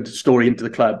feel-good story into the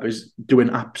club is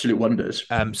doing absolute wonders.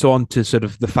 So on to sort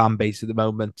of the fan base at the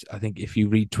moment. I think if you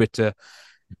read Twitter,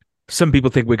 some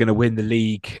people think we're going to win the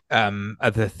league.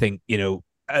 Other think,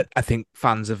 I think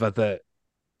fans of other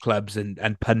clubs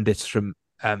and pundits from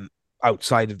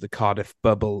outside of the Cardiff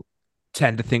bubble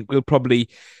tend to think we'll probably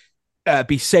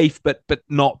be safe, but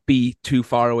not be too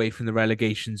far away from the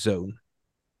relegation zone.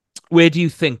 Where do you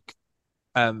think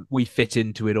we fit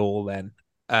into it all then?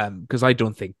 Because I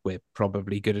don't think we're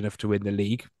probably good enough to win the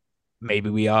league. Maybe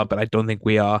we are, but I don't think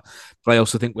we are. But I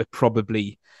also think we're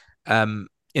probably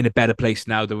in a better place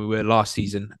now than we were last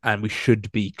season, and we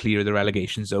should be clear of the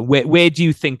relegation zone. Where do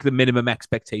you think the minimum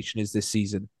expectation is this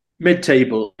season?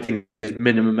 Mid-table, I think, is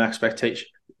minimum expectation.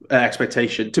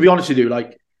 To be honest with you,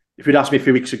 if you'd asked me a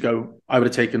few weeks ago, I would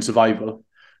have taken survival.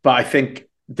 But I think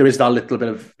there is that little bit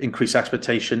of increased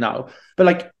expectation now.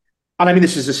 But and I mean,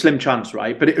 this is a slim chance,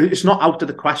 right? But it's not out of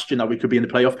the question that we could be in the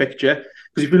playoff picture.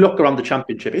 Because if you look around the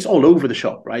Championship, it's all over the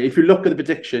shop, right? If you look at the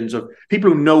predictions of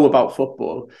people who know about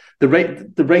football, the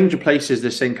range of places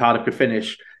this thing Cardiff could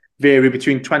finish vary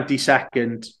between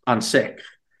 22nd and 6th.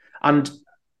 And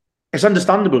it's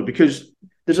understandable, because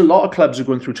there's a lot of clubs who are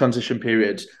going through transition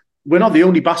periods. We're not the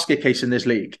only basket case in this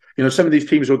league. Some of these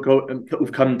teams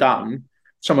who've come down,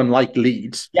 someone like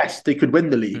Leeds, yes, they could win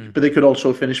the league, but they could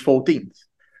also finish 14th.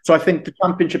 So I think the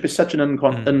Championship is such an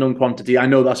unknown quantity. I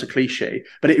know that's a cliche,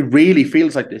 but it really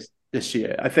feels like this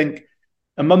year. I think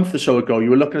a month or so ago, you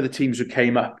were looking at the teams who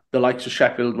came up, the likes of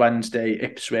Sheffield Wednesday,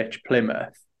 Ipswich,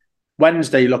 Plymouth.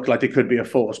 Wednesday looked like they could be a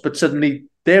force, but suddenly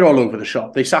they're all over the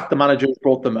shop. They sacked the manager who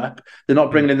brought them up. They're not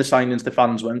bringing in the signings the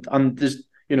fans want, and there's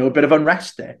a bit of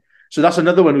unrest there. So that's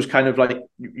another one who's kind of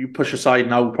you push aside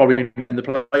now, probably in the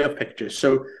playoff picture.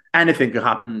 So anything could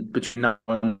happen between now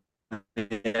and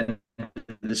the end of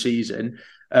the season.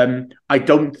 I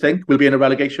don't think we'll be in a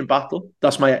relegation battle.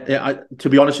 That's to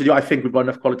be honest with you, I think we've got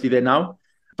enough quality there now.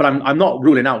 But I'm not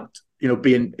ruling out,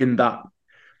 being in that.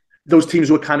 Those teams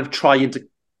who are kind of trying to,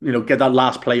 get that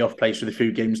last playoff place with a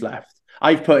few games left.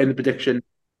 I've put in the prediction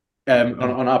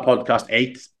on our podcast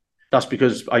 8th. That's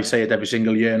because I say it every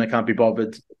single year and I can't be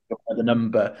bothered by the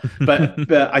number.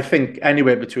 But I think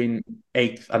anywhere between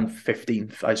 8th and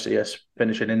 15th, I see us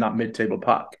finishing in that mid-table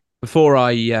pack. Before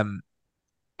I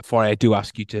do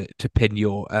ask you to pin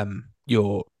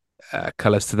your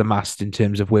colours to the mast in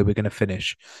terms of where we're going to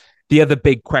finish, the other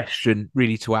big question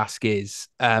really to ask is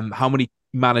how many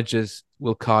managers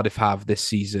will Cardiff have this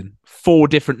season? 4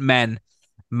 different men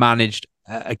managed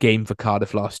a game for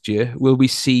Cardiff last year. Will we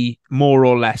see more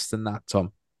or less than that,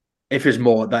 Tom? If it's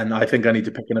more, then I think I need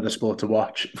to pick another sport to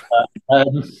watch.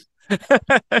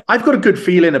 I've got a good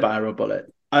feeling about Arrow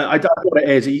Bullet. I don't know what it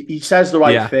is. He says the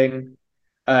right thing.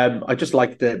 I just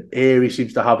like the air he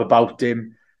seems to have about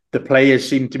him. The players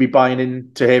seem to be buying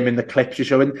into him in the clips you're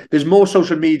showing. There's more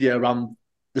social media around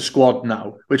the squad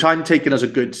now, which I'm taking as a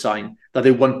good sign that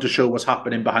they want to show what's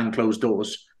happening behind closed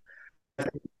doors.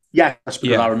 Yeah, that's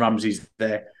because Aaron Ramsey's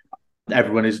there.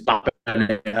 Everyone is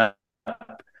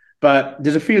but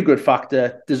there's a feel-good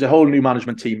factor. There's a whole new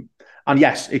management team. And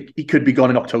yes, he could be gone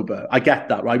in October. I get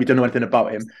that, right? We don't know anything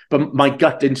about him. But my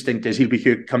gut instinct is he'll be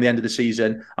here come the end of the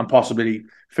season and possibly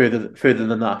further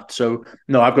than that. So,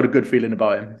 no, I've got a good feeling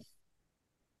about him.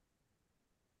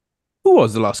 Who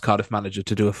was the last Cardiff manager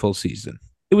to do a full season?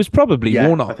 It was probably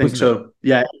Warnock, I think so. It?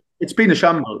 Yeah, it's been a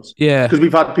shambles. Yeah. Because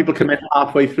we've had people come in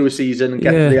halfway through a season and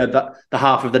get to the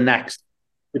half of the next.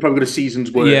 They've probably got a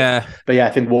season's worth. Yeah. But yeah,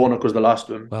 I think Warnock was the last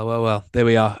one. Well. There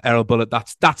we are. Errol Bullitt.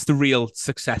 That's the real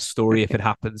success story if it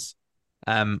happens.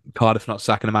 Cardiff not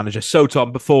sacking a manager. So,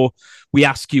 Tom, before we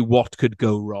ask you what could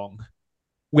go wrong,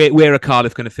 where are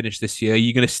Cardiff going to finish this year? Are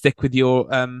you going to stick with your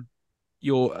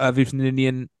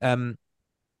Vivian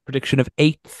prediction of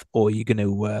 8th, or are you going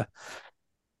to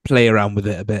play around with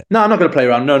it a bit? No, I'm not going to play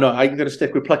around. No, I'm going to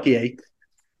stick with plucky 8th.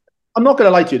 I'm not going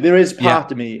to lie to you. There is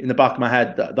part of me in the back of my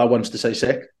head that wants to say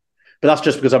 6th, but that's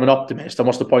just because I'm an optimist. And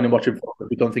what's the point in watching football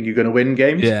if you don't think you're going to win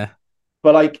games? Yeah.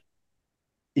 But I'll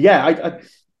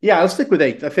stick with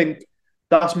 8th. I think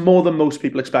that's more than most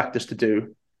people expect us to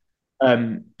do.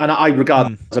 And I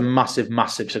regard it as a massive,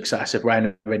 massive success if we're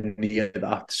anywhere near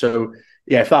that. So,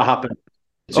 yeah, if that happens,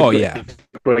 it's a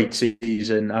great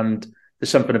season and there's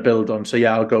something to build on. So,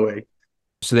 yeah, I'll go 8th.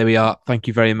 So there we are. Thank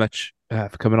you very much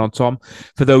for coming on, Tom.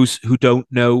 For those who don't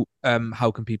know,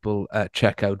 how can people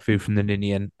check out View from the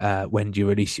Ninian? When do you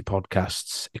release your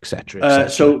podcasts, etc.?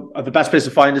 So the best place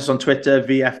to find us on Twitter,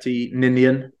 VFT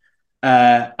Ninian.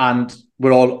 And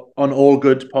we're all on all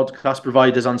good podcast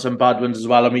providers and some bad ones as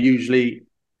well. And we usually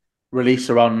release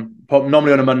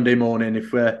normally on a Monday morning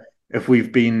if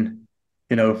we've been,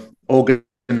 all good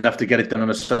enough to get it done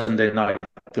on a Sunday night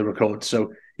to record.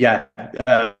 So yeah,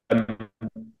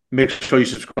 make sure you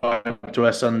subscribe to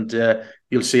us and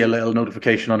you'll see a little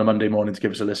notification on a Monday morning to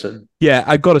give us a listen. Yeah,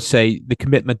 I've got to say the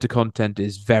commitment to content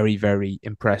is very, very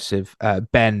impressive.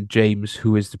 Ben James,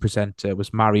 who is the presenter,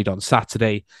 was married on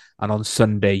Saturday, and on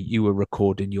Sunday you were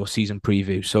recording your season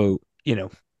preview. So,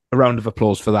 a round of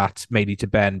applause for that, mainly to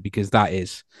Ben, because that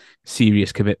is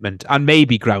serious commitment and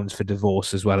maybe grounds for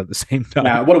divorce as well at the same time.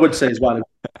 Yeah, what I would say as well.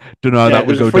 Don't know how that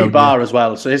would go down. There's a free bar as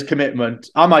well, so his commitment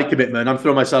and my commitment, I'm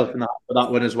throwing myself in that for that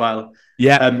one as well.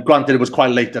 Yeah. Granted, it was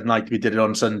quite late at night we did it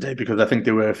on Sunday because I think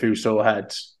there were a few sore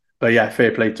heads. But yeah,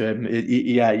 fair play to him.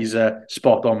 He's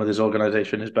spot on with his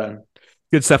organisation, is Ben.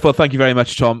 Good stuff. Well, thank you very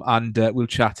much, Tom, and we'll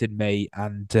chat in May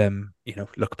and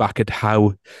look back at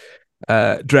how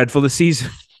dreadful the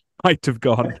season might have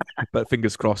gone. But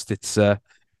fingers crossed, it's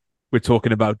we're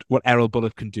talking about what Errol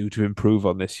Bullitt can do to improve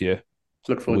on this year.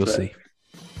 Look forward to it. We'll see.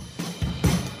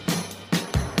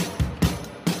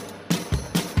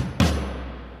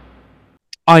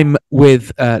 I'm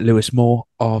with Lewis Moore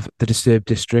of the Disturbed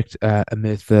District, a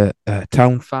Merthyr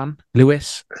Town fan.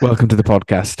 Lewis, welcome to the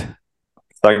podcast.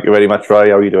 Thank you very much, Ray.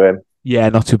 How are you doing? Yeah,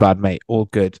 not too bad, mate. All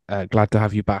good. Glad to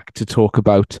have you back to talk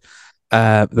about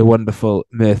the wonderful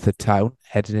Merthyr Town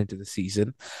heading into the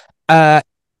season.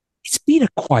 It's been a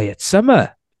quiet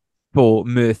summer for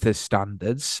Merthyr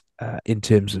standards in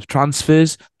terms of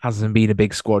transfers. Hasn't been a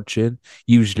big squad churn.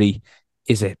 Usually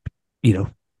is a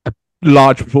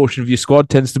large proportion of your squad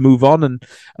tends to move on and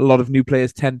a lot of new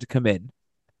players tend to come in.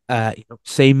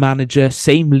 Same manager,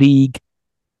 same league.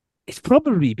 It's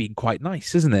probably been quite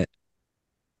nice, isn't it?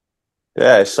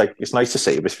 Yeah, it's nice to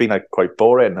see. It's been quite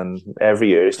boring, and every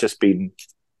year it's been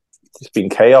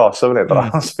chaos, hasn't it? The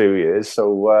last few years.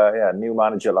 So new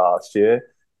manager last year.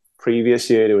 Previous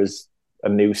year there was a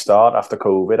new start after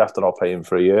COVID, after not playing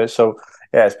for a year. So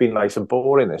yeah, it's been nice and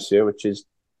boring this year, which is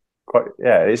quite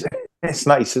it's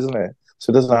nice, isn't it? So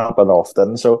it doesn't happen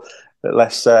often. So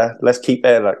let's keep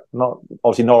it not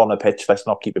on the pitch. Let's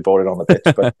not keep it boring on the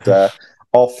pitch, but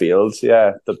off fields,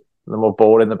 the more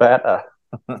boring the better.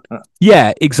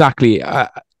 Yeah, exactly.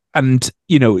 And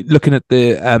looking at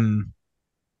the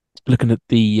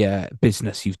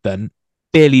business you've done,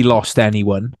 barely lost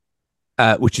anyone,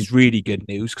 which is really good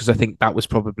news because I think that was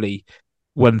probably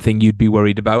one thing you'd be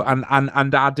worried about.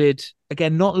 And added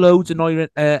again, not loads, an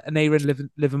Aaron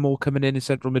Livermore coming in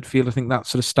central midfield. I think that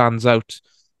sort of stands out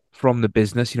from the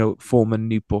business. Former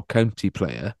Newport County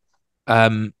player.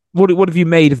 What have you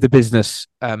made of the business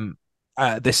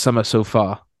this summer so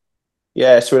far?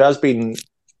 Yeah, so it has been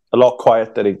a lot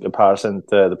quieter in comparison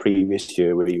to the previous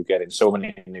year where you were getting so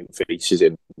many new faces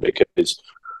in because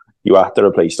you had to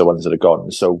replace the ones that are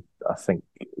gone. So I think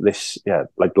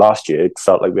last year, it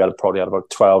felt like we probably had about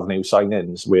 12 new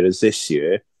signings, whereas this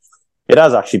year, it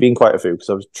has actually been quite a few because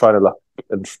I was trying to look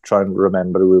and try and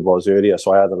remember who it was earlier.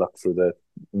 So I had a look through the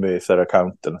Merthyr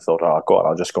account and I thought,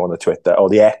 I'll just go on the Twitter, or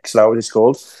the X now it's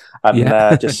called,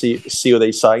 and just see who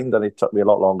they signed. And it took me a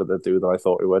lot longer to do than I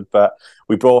thought it would. But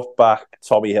we brought back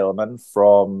Tommy Hillman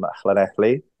from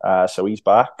Llanelli, so he's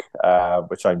back,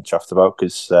 which I'm chuffed about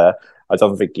because I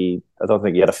don't think he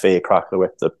had a fair crack at the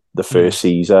whip the first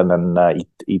season, and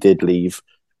he did leave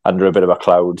under a bit of a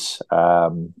cloud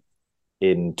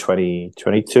in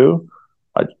 2022.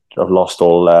 lost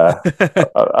all.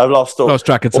 I've lost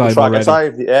track of time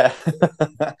already. Yeah.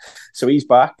 So he's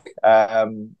back,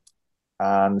 and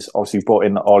obviously we brought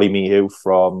in Ollie Mew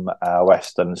from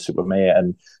Western Supermare,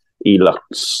 and he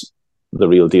looks the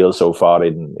real deal so far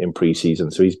in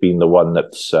pre-season. So he's been the one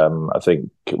that's I think,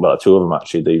 well, two of them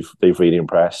actually, they've really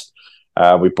impressed.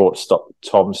 We brought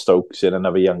Tom Stokes in,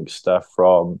 another youngster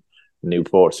from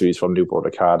Newport, so he's from Newport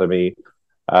Academy.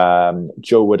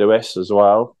 Joe Widowis as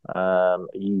well.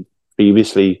 He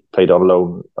previously played on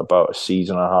loan about a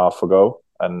season and a half ago,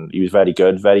 and he was very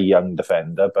good, very young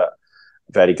defender, but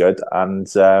very good. And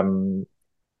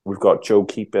we've got Joe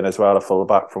Keeping as well, a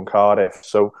fullback from Cardiff.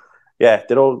 So yeah,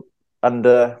 they're all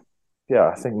under.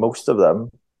 I think most of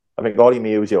them. I think Ollie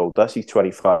Mew is the oldest. He's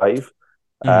 25.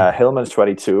 Hillman's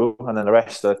 22, and then the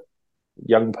rest are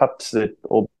young pups. They're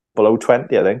all below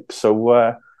 20, I think.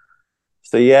 So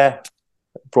yeah,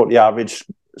 brought the average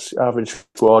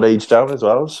squad age down as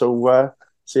well. So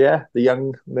yeah, the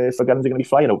young Merthyr guns are going to be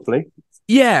flying, hopefully.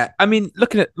 Yeah, I mean,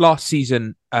 looking at last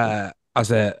season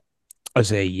as a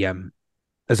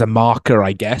marker,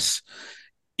 I guess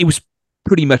it was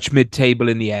pretty much mid-table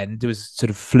in the end. It was sort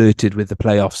of flirted with the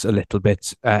playoffs a little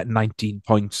bit, 19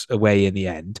 points away in the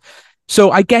end.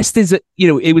 So I guess there's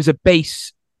it was a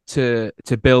base to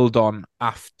build on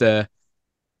after,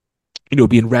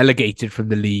 being relegated from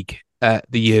the league the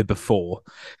year before.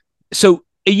 So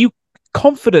are you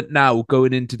confident now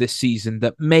going into this season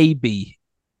that maybe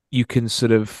you can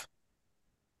sort of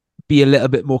be a little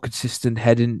bit more consistent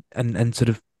heading and sort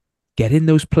of get in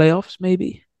those playoffs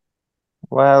maybe?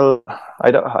 Well,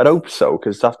 I'd hope so,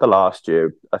 because after last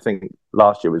year, I think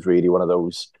last year was really one of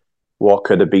those what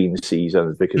could have been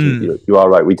seasons, because you are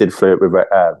right, we did flirt with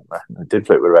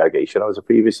relegation. That was the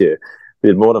previous year. We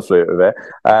did more than flirt with it.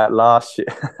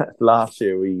 Last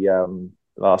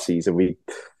season,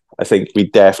 I think we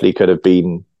definitely could have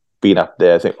been up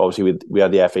there. I think obviously we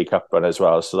had the FA Cup run as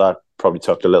well, so that probably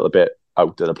took a little bit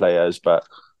out of the players, but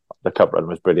the cup run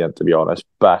was brilliant, to be honest.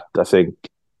 But I think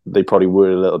they probably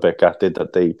were a little bit gutted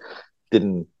that they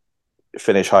didn't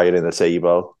finish higher in the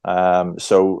table.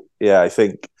 So yeah, I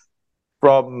think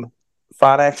from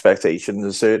fan expectations,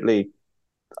 and certainly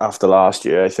after last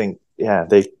year, I think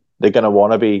they're going to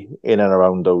want to be in and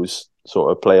around those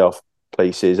sort of playoff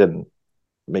places, and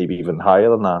maybe even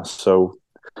higher than that. So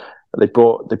they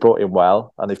brought in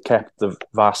well, and they've kept the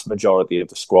vast majority of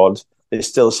the squad. There's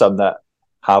still some that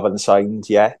haven't signed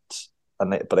yet,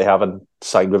 but they haven't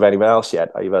signed with anyone else yet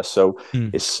either. So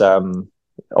it's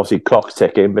obviously clock's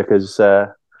ticking, because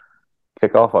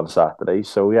kick off on Saturday.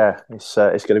 So yeah, it's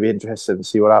going to be interesting to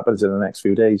see what happens in the next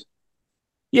few days.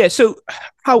 Yeah. So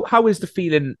how is the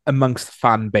feeling amongst the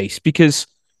fan base? Because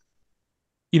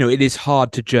it is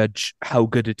hard to judge how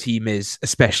good a team is,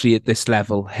 especially at this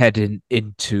level, heading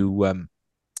into a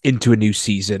new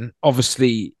season.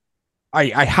 Obviously,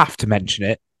 I have to mention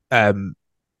it.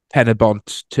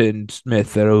 Penybont turned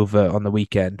Merthyr over on the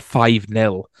weekend,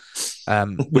 5-0,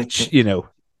 which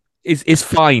is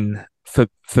fine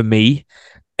for me.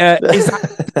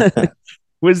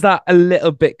 Was that a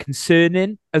little bit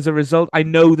concerning as a result? I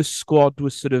know the squad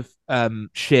was sort of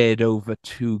shared over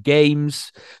 2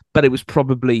 games, but it was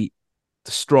probably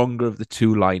the stronger of the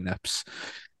 2 lineups.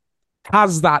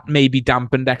 Has that maybe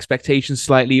dampened expectations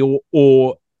slightly,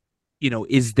 or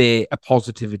is there a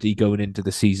positivity going into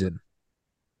the season?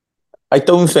 I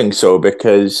don't think so,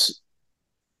 because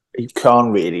you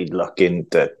can't really look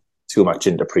too much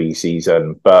into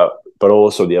pre-season, but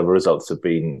also the other results have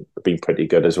been pretty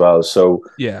good as well. So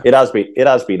yeah, it has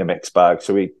been a mixed bag.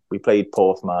 So we played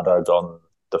Porthmadog on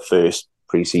the first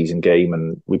pre-season game,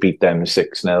 and we beat them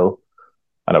 6-0.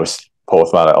 And it was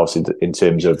Porthmadog, obviously, in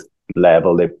terms of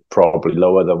level, they're probably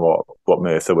lower than what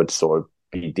Merthyr would sort of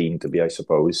be deemed to be, I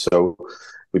suppose. So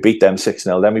we beat them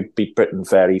 6-0. Then we beat Britain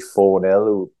Ferry 4-0,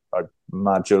 who I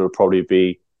imagine will probably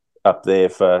be up there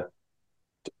for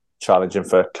challenging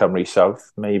for Cymru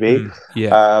South, maybe.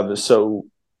 So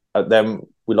then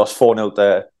we lost 4-0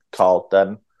 to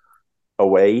Carlton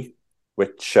away,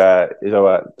 which is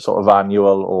our sort of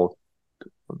annual, or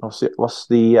what's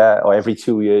the or every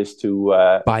 2 years to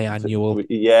biannual.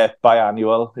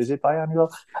 Biannual. Is it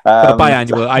biannual?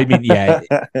 Biannual. I mean, yeah.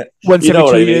 Once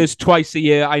every 2 years, twice a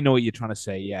year. I know what you're trying to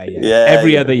say. Yeah.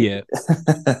 Every other year.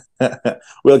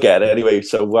 We'll get it anyway.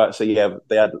 So yeah,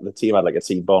 the team had like a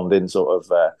team bonding sort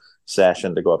of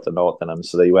session to go up to Nottingham.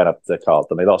 So they went up to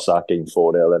Carlton. They lost that game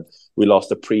 4-0, and we lost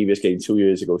the previous game 2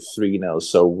 years ago 3-0.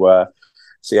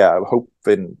 So yeah, I'm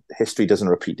hoping history doesn't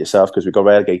repeat itself, because we got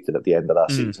relegated at the end of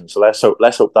that season. So let's hope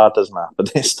that doesn't happen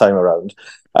this time around.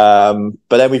 But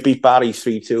then we beat Barry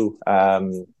 3-2. I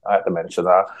had to mention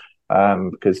that.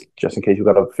 because just in case we've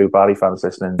got a few Barry fans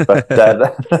listening. But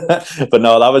but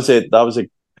no, that was it.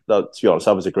 To be honest,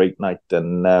 that was a great night,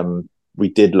 and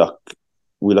we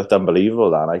looked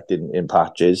unbelievable that night in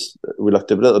patches. We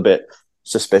looked a little bit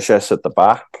suspicious at the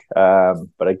back,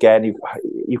 but again,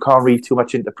 you can't read too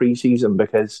much into pre-season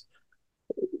because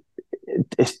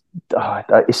it's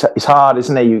hard,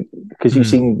 isn't it? Because you've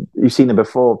seen it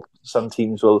before. Some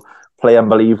teams will play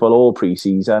unbelievable all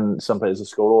pre-season. Some players will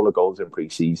score all the goals in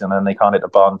pre-season, and they can't hit the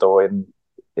barn door in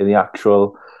the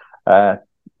actual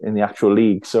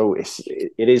league. So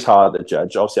it is hard to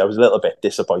judge. Obviously, I was a little bit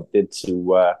disappointed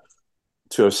to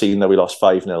have seen that we lost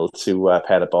 5-0 to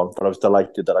Penybont, but I was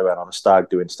delighted that I went on a stag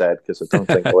do instead, because I don't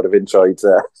think I would have enjoyed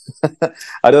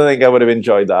I don't think I would have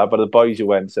enjoyed that, but the boys who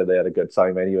went said they had a good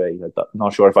time anyway. I'm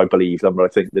not sure if I believe them, but I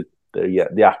think that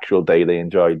the actual day they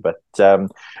enjoyed. But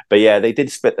yeah, they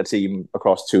did split the team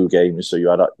across 2 games, so you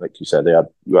had, like you said,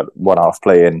 you had one half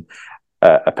playing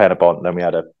at Penybont, and then we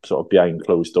had a sort of behind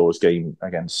closed doors game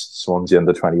against Swansea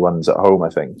under 21s at home, I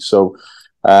think. So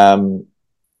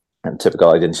and typical,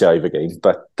 I didn't see either game,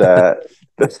 but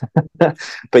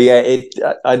yeah,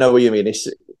 I know what you mean. It's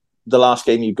the last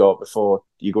game you got before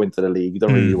you go into the league. You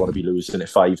don't really want to be losing it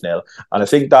 5-0, and I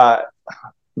think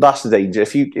that's the danger.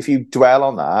 If you dwell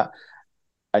on that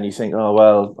and you think, oh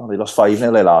well, they lost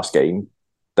 5-0 their last game,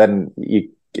 then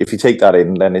if you take that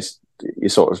in, then you're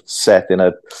sort of set in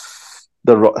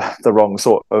the wrong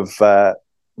sort of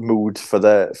mood for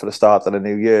the start of the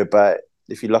new year. But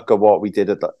if you look at what we did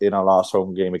in our last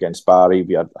home game against Barry,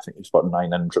 we had, I think it was about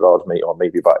 900 odd, or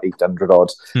maybe about 800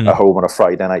 odd at home on a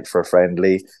Friday night for a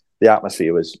friendly. The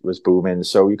atmosphere was booming,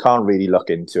 so you can't really look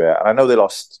into it. And I know they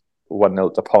lost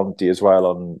 1-0 to Ponty as well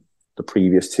on the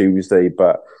previous Tuesday,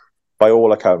 but by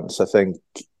all accounts, I think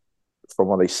from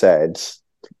what they said,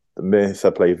 the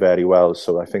Merthyr played very well.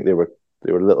 So I think they were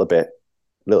a little bit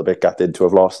gutted to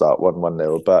have lost that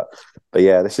 1-0. But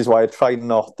yeah, this is why I try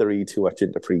not to read too much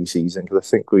into pre-season, because I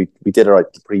think we did it right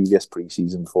the previous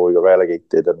pre-season before we got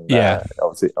relegated, and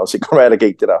obviously got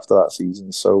relegated after that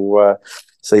season. So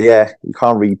yeah, you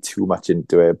can't read too much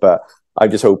into it. But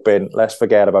I'm just hoping, let's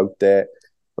forget about it.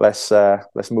 Let's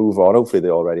move on. Hopefully they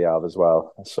already have as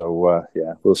well. So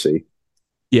yeah, we'll see.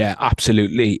 Yeah,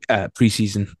 absolutely.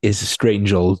 Pre-season is a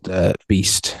strange old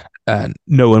beast.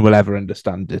 No one will ever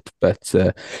understand it. But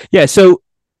yeah, so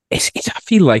I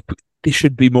feel like there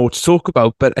should be more to talk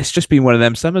about, but it's just been one of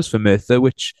them summers for Merthyr,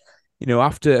 which,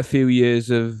 after a few years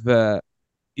of,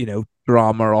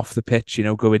 drama off the pitch,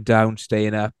 going down,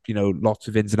 staying up, lots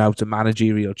of ins and outs of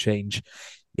managerial change,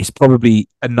 it's probably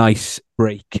a nice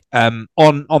break. On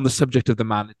the subject of the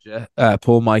manager,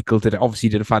 Paul Michael obviously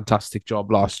did a fantastic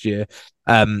job last year.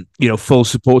 Full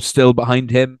support still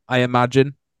behind him, I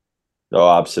imagine.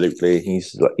 Oh, absolutely.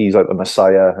 He's like the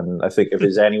Messiah, and I think if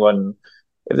there's anyone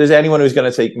who's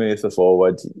going to take Merthyr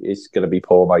forward, it's going to be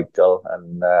Paul Michael.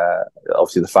 And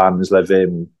obviously the fans love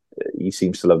him. He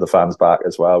seems to love the fans back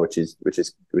as well, which is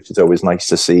always nice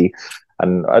to see.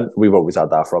 And we've always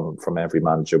had that from every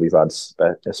manager we've had,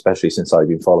 especially since I've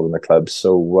been following the club.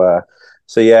 So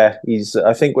yeah,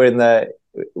 I think we've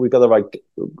got the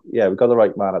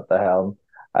right man at the helm.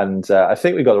 And I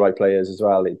think we've got the right players as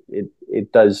well.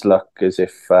 It does look as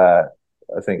if I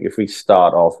think if we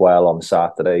start off well on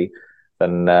Saturday,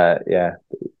 then yeah,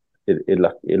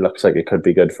 it looks like it could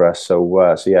be good for us.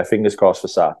 So yeah, fingers crossed for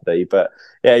Saturday. But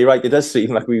yeah, you're right. It does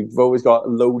seem like we've always got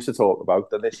loads to talk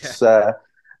about, and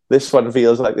this one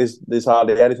feels like there's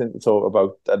hardly anything to talk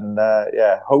about. And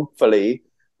yeah, hopefully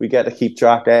we get to keep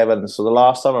Jack Evans. So the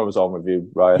last time I was on with you,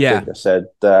 right, I think I said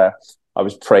I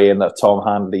was praying that Tom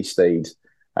Handley stayed.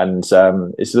 And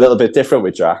it's a little bit different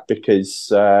with Jack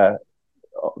because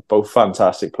both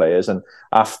fantastic players. And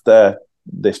after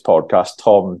this podcast,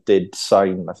 Tom did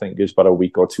sign, I think it was about a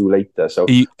week or two later. So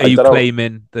are you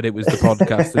claiming that it was the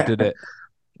podcast that did it?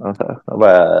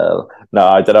 Well, no,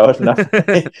 I don't know.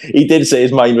 No. He did say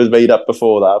his mind was made up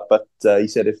before that, but he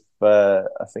said if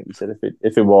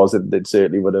it was, it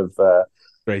certainly would have.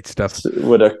 Great stuff.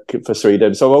 Would have persuaded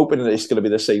him. So I'm hoping that it's going to be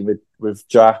the same with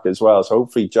Jack as well. So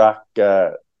hopefully Jack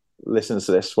listens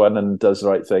to this one and does the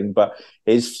right thing. But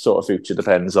his sort of future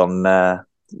depends on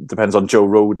Joe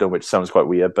Roden, which sounds quite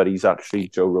weird, but he's actually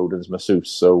Joe Roden's masseuse.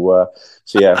 So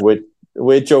yeah,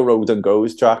 where Joe Roden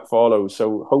goes, Jack follows.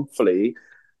 So hopefully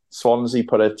Swansea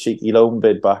put a cheeky loan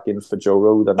bid back in for Joe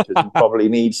Roden, because he probably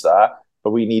needs that.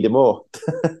 But we need him more.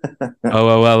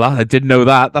 Oh well, I didn't know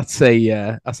that. That's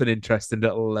an interesting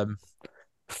little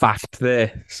fact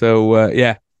there. So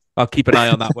yeah, I'll keep an eye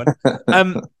on that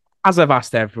one. As I've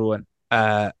asked everyone,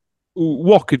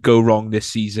 what could go wrong this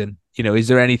season? Is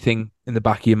there anything in the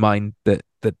back of your mind that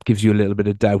that gives you a little bit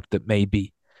of doubt that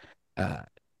maybe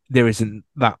there isn't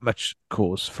that much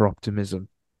cause for optimism?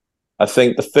 I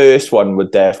think the first one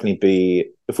would definitely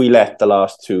be if we let the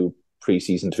last two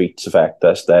pre-season defeats affect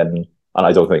us, then, and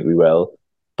I don't think we will,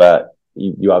 but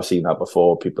you have seen that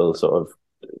before. People sort of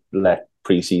let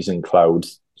pre-season cloud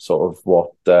sort of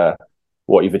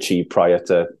what you've achieved prior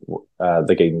to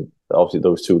the game, obviously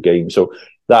those two games. So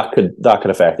that could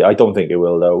affect it. I don't think it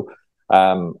will though.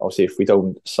 Obviously, if we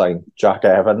don't sign Jack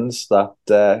Evans, that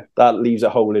leaves a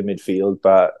hole in midfield.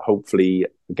 But hopefully,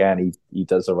 again, he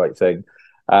does the right thing.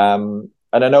 And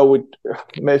I know we're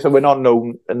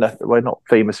not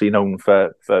famously known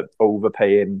for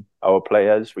overpaying our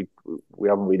players. We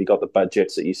haven't really got the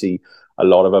budgets that you see a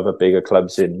lot of other bigger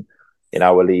clubs in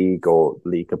our league or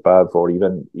league above, or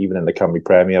even in the Cymru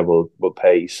Premier will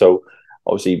pay. So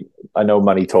obviously, I know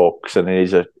money talks, and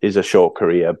it is a short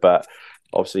career, but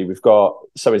obviously we've got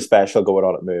something special going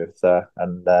on at Merthyr,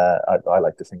 and I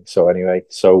like to think so anyway.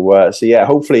 So yeah,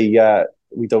 hopefully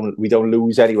we don't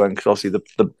lose anyone, because obviously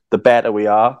the better we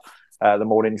are, the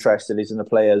more interested is in the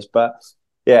players. But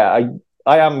yeah,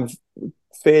 I am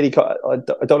fairly.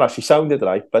 I don't actually sound it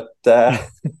tonight, but I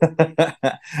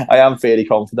am fairly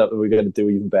confident that we're going to do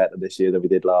even better this year than we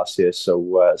did last year.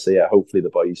 So yeah, hopefully the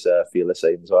boys feel the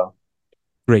same as well.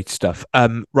 Great stuff.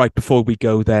 Right, before we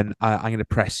go then, I'm going to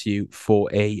press you for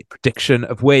a prediction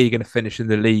of where you're going to finish in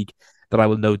the league that I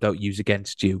will no doubt use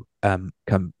against you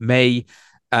come May.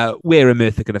 Where are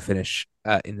Merthyr going to finish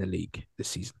in the league this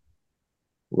season?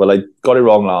 Well, I got it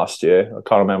wrong last year. I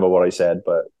can't remember what I said,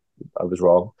 but I was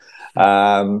wrong.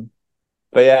 But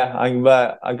yeah, I'm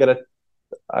gonna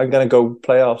go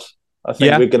playoffs. I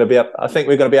think we're gonna be up. I think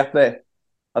we're gonna be up there.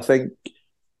 I think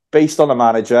based on the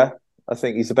manager, I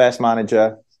think he's the best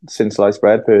manager since sliced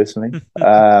bread, personally.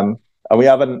 And we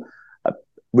haven't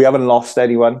lost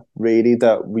anyone really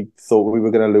that we thought we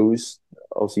were going to lose.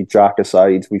 Obviously, Jack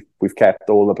aside, we've kept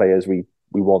all the players we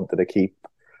wanted to keep.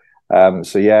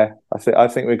 So yeah, I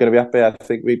think we're going to be up there. I don't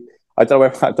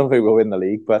think we'll win the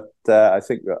league, but I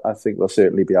think we'll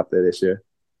certainly be up there this year.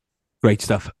 Great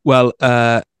stuff. Well,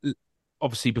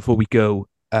 obviously, before we go,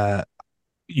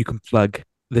 you can plug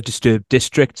the Disturbed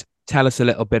District. Tell us a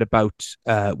little bit about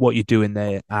what you're doing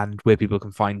there and where people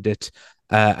can find it,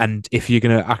 and if you're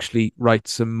going to actually write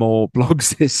some more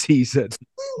blogs this season.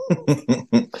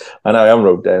 I know I haven't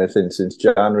wrote anything since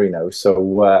January now,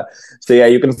 so yeah,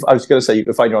 you can. I was going to say you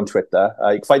can find it on Twitter.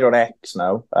 You can find it on X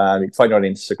now. You can find it on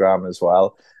Instagram as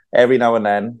well. Every now and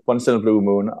then, once in a blue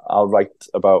moon, I'll write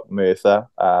about Merthyr.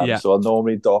 So I'll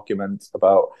normally document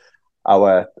about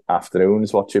our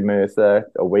afternoons watching Merthyr,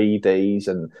 away days,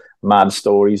 and mad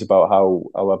stories about how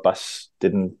our bus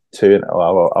didn't turn.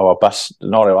 The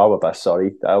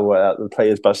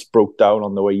players' bus broke down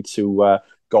on the way to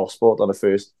Gosport on the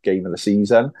first game of the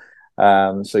season.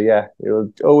 So yeah, it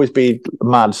will always be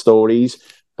mad stories,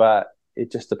 but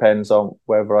it just depends on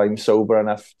whether I'm sober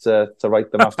enough to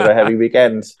write them after a heavy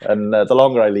weekend. And the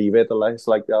longer I leave it, the less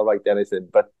likely I'll write anything.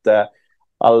 But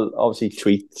I'll obviously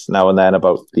tweet now and then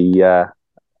about the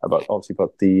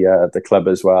club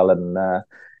as well. And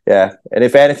yeah, and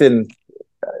if anything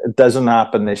doesn't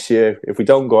happen this year, if we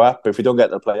don't go up, if we don't get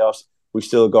to the playoffs, we've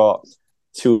still got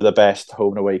two of the best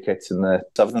home and away kits in the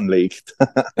Southern League.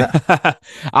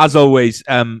 As always,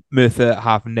 Merthyr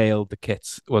have nailed the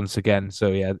kits once again.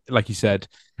 So yeah, like you said,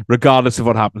 regardless of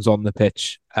what happens on the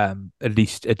pitch, at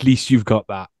least you've got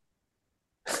that.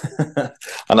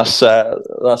 And that's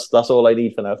all I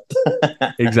need for now.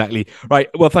 Exactly. Right.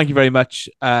 Well, thank you very much,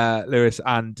 Lewis,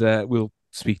 and we'll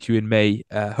speak to you in May,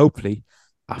 hopefully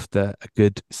after a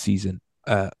good season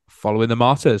following the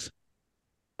Martyrs.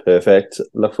 Perfect.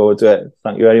 Look forward to it.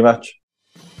 Thank you very much.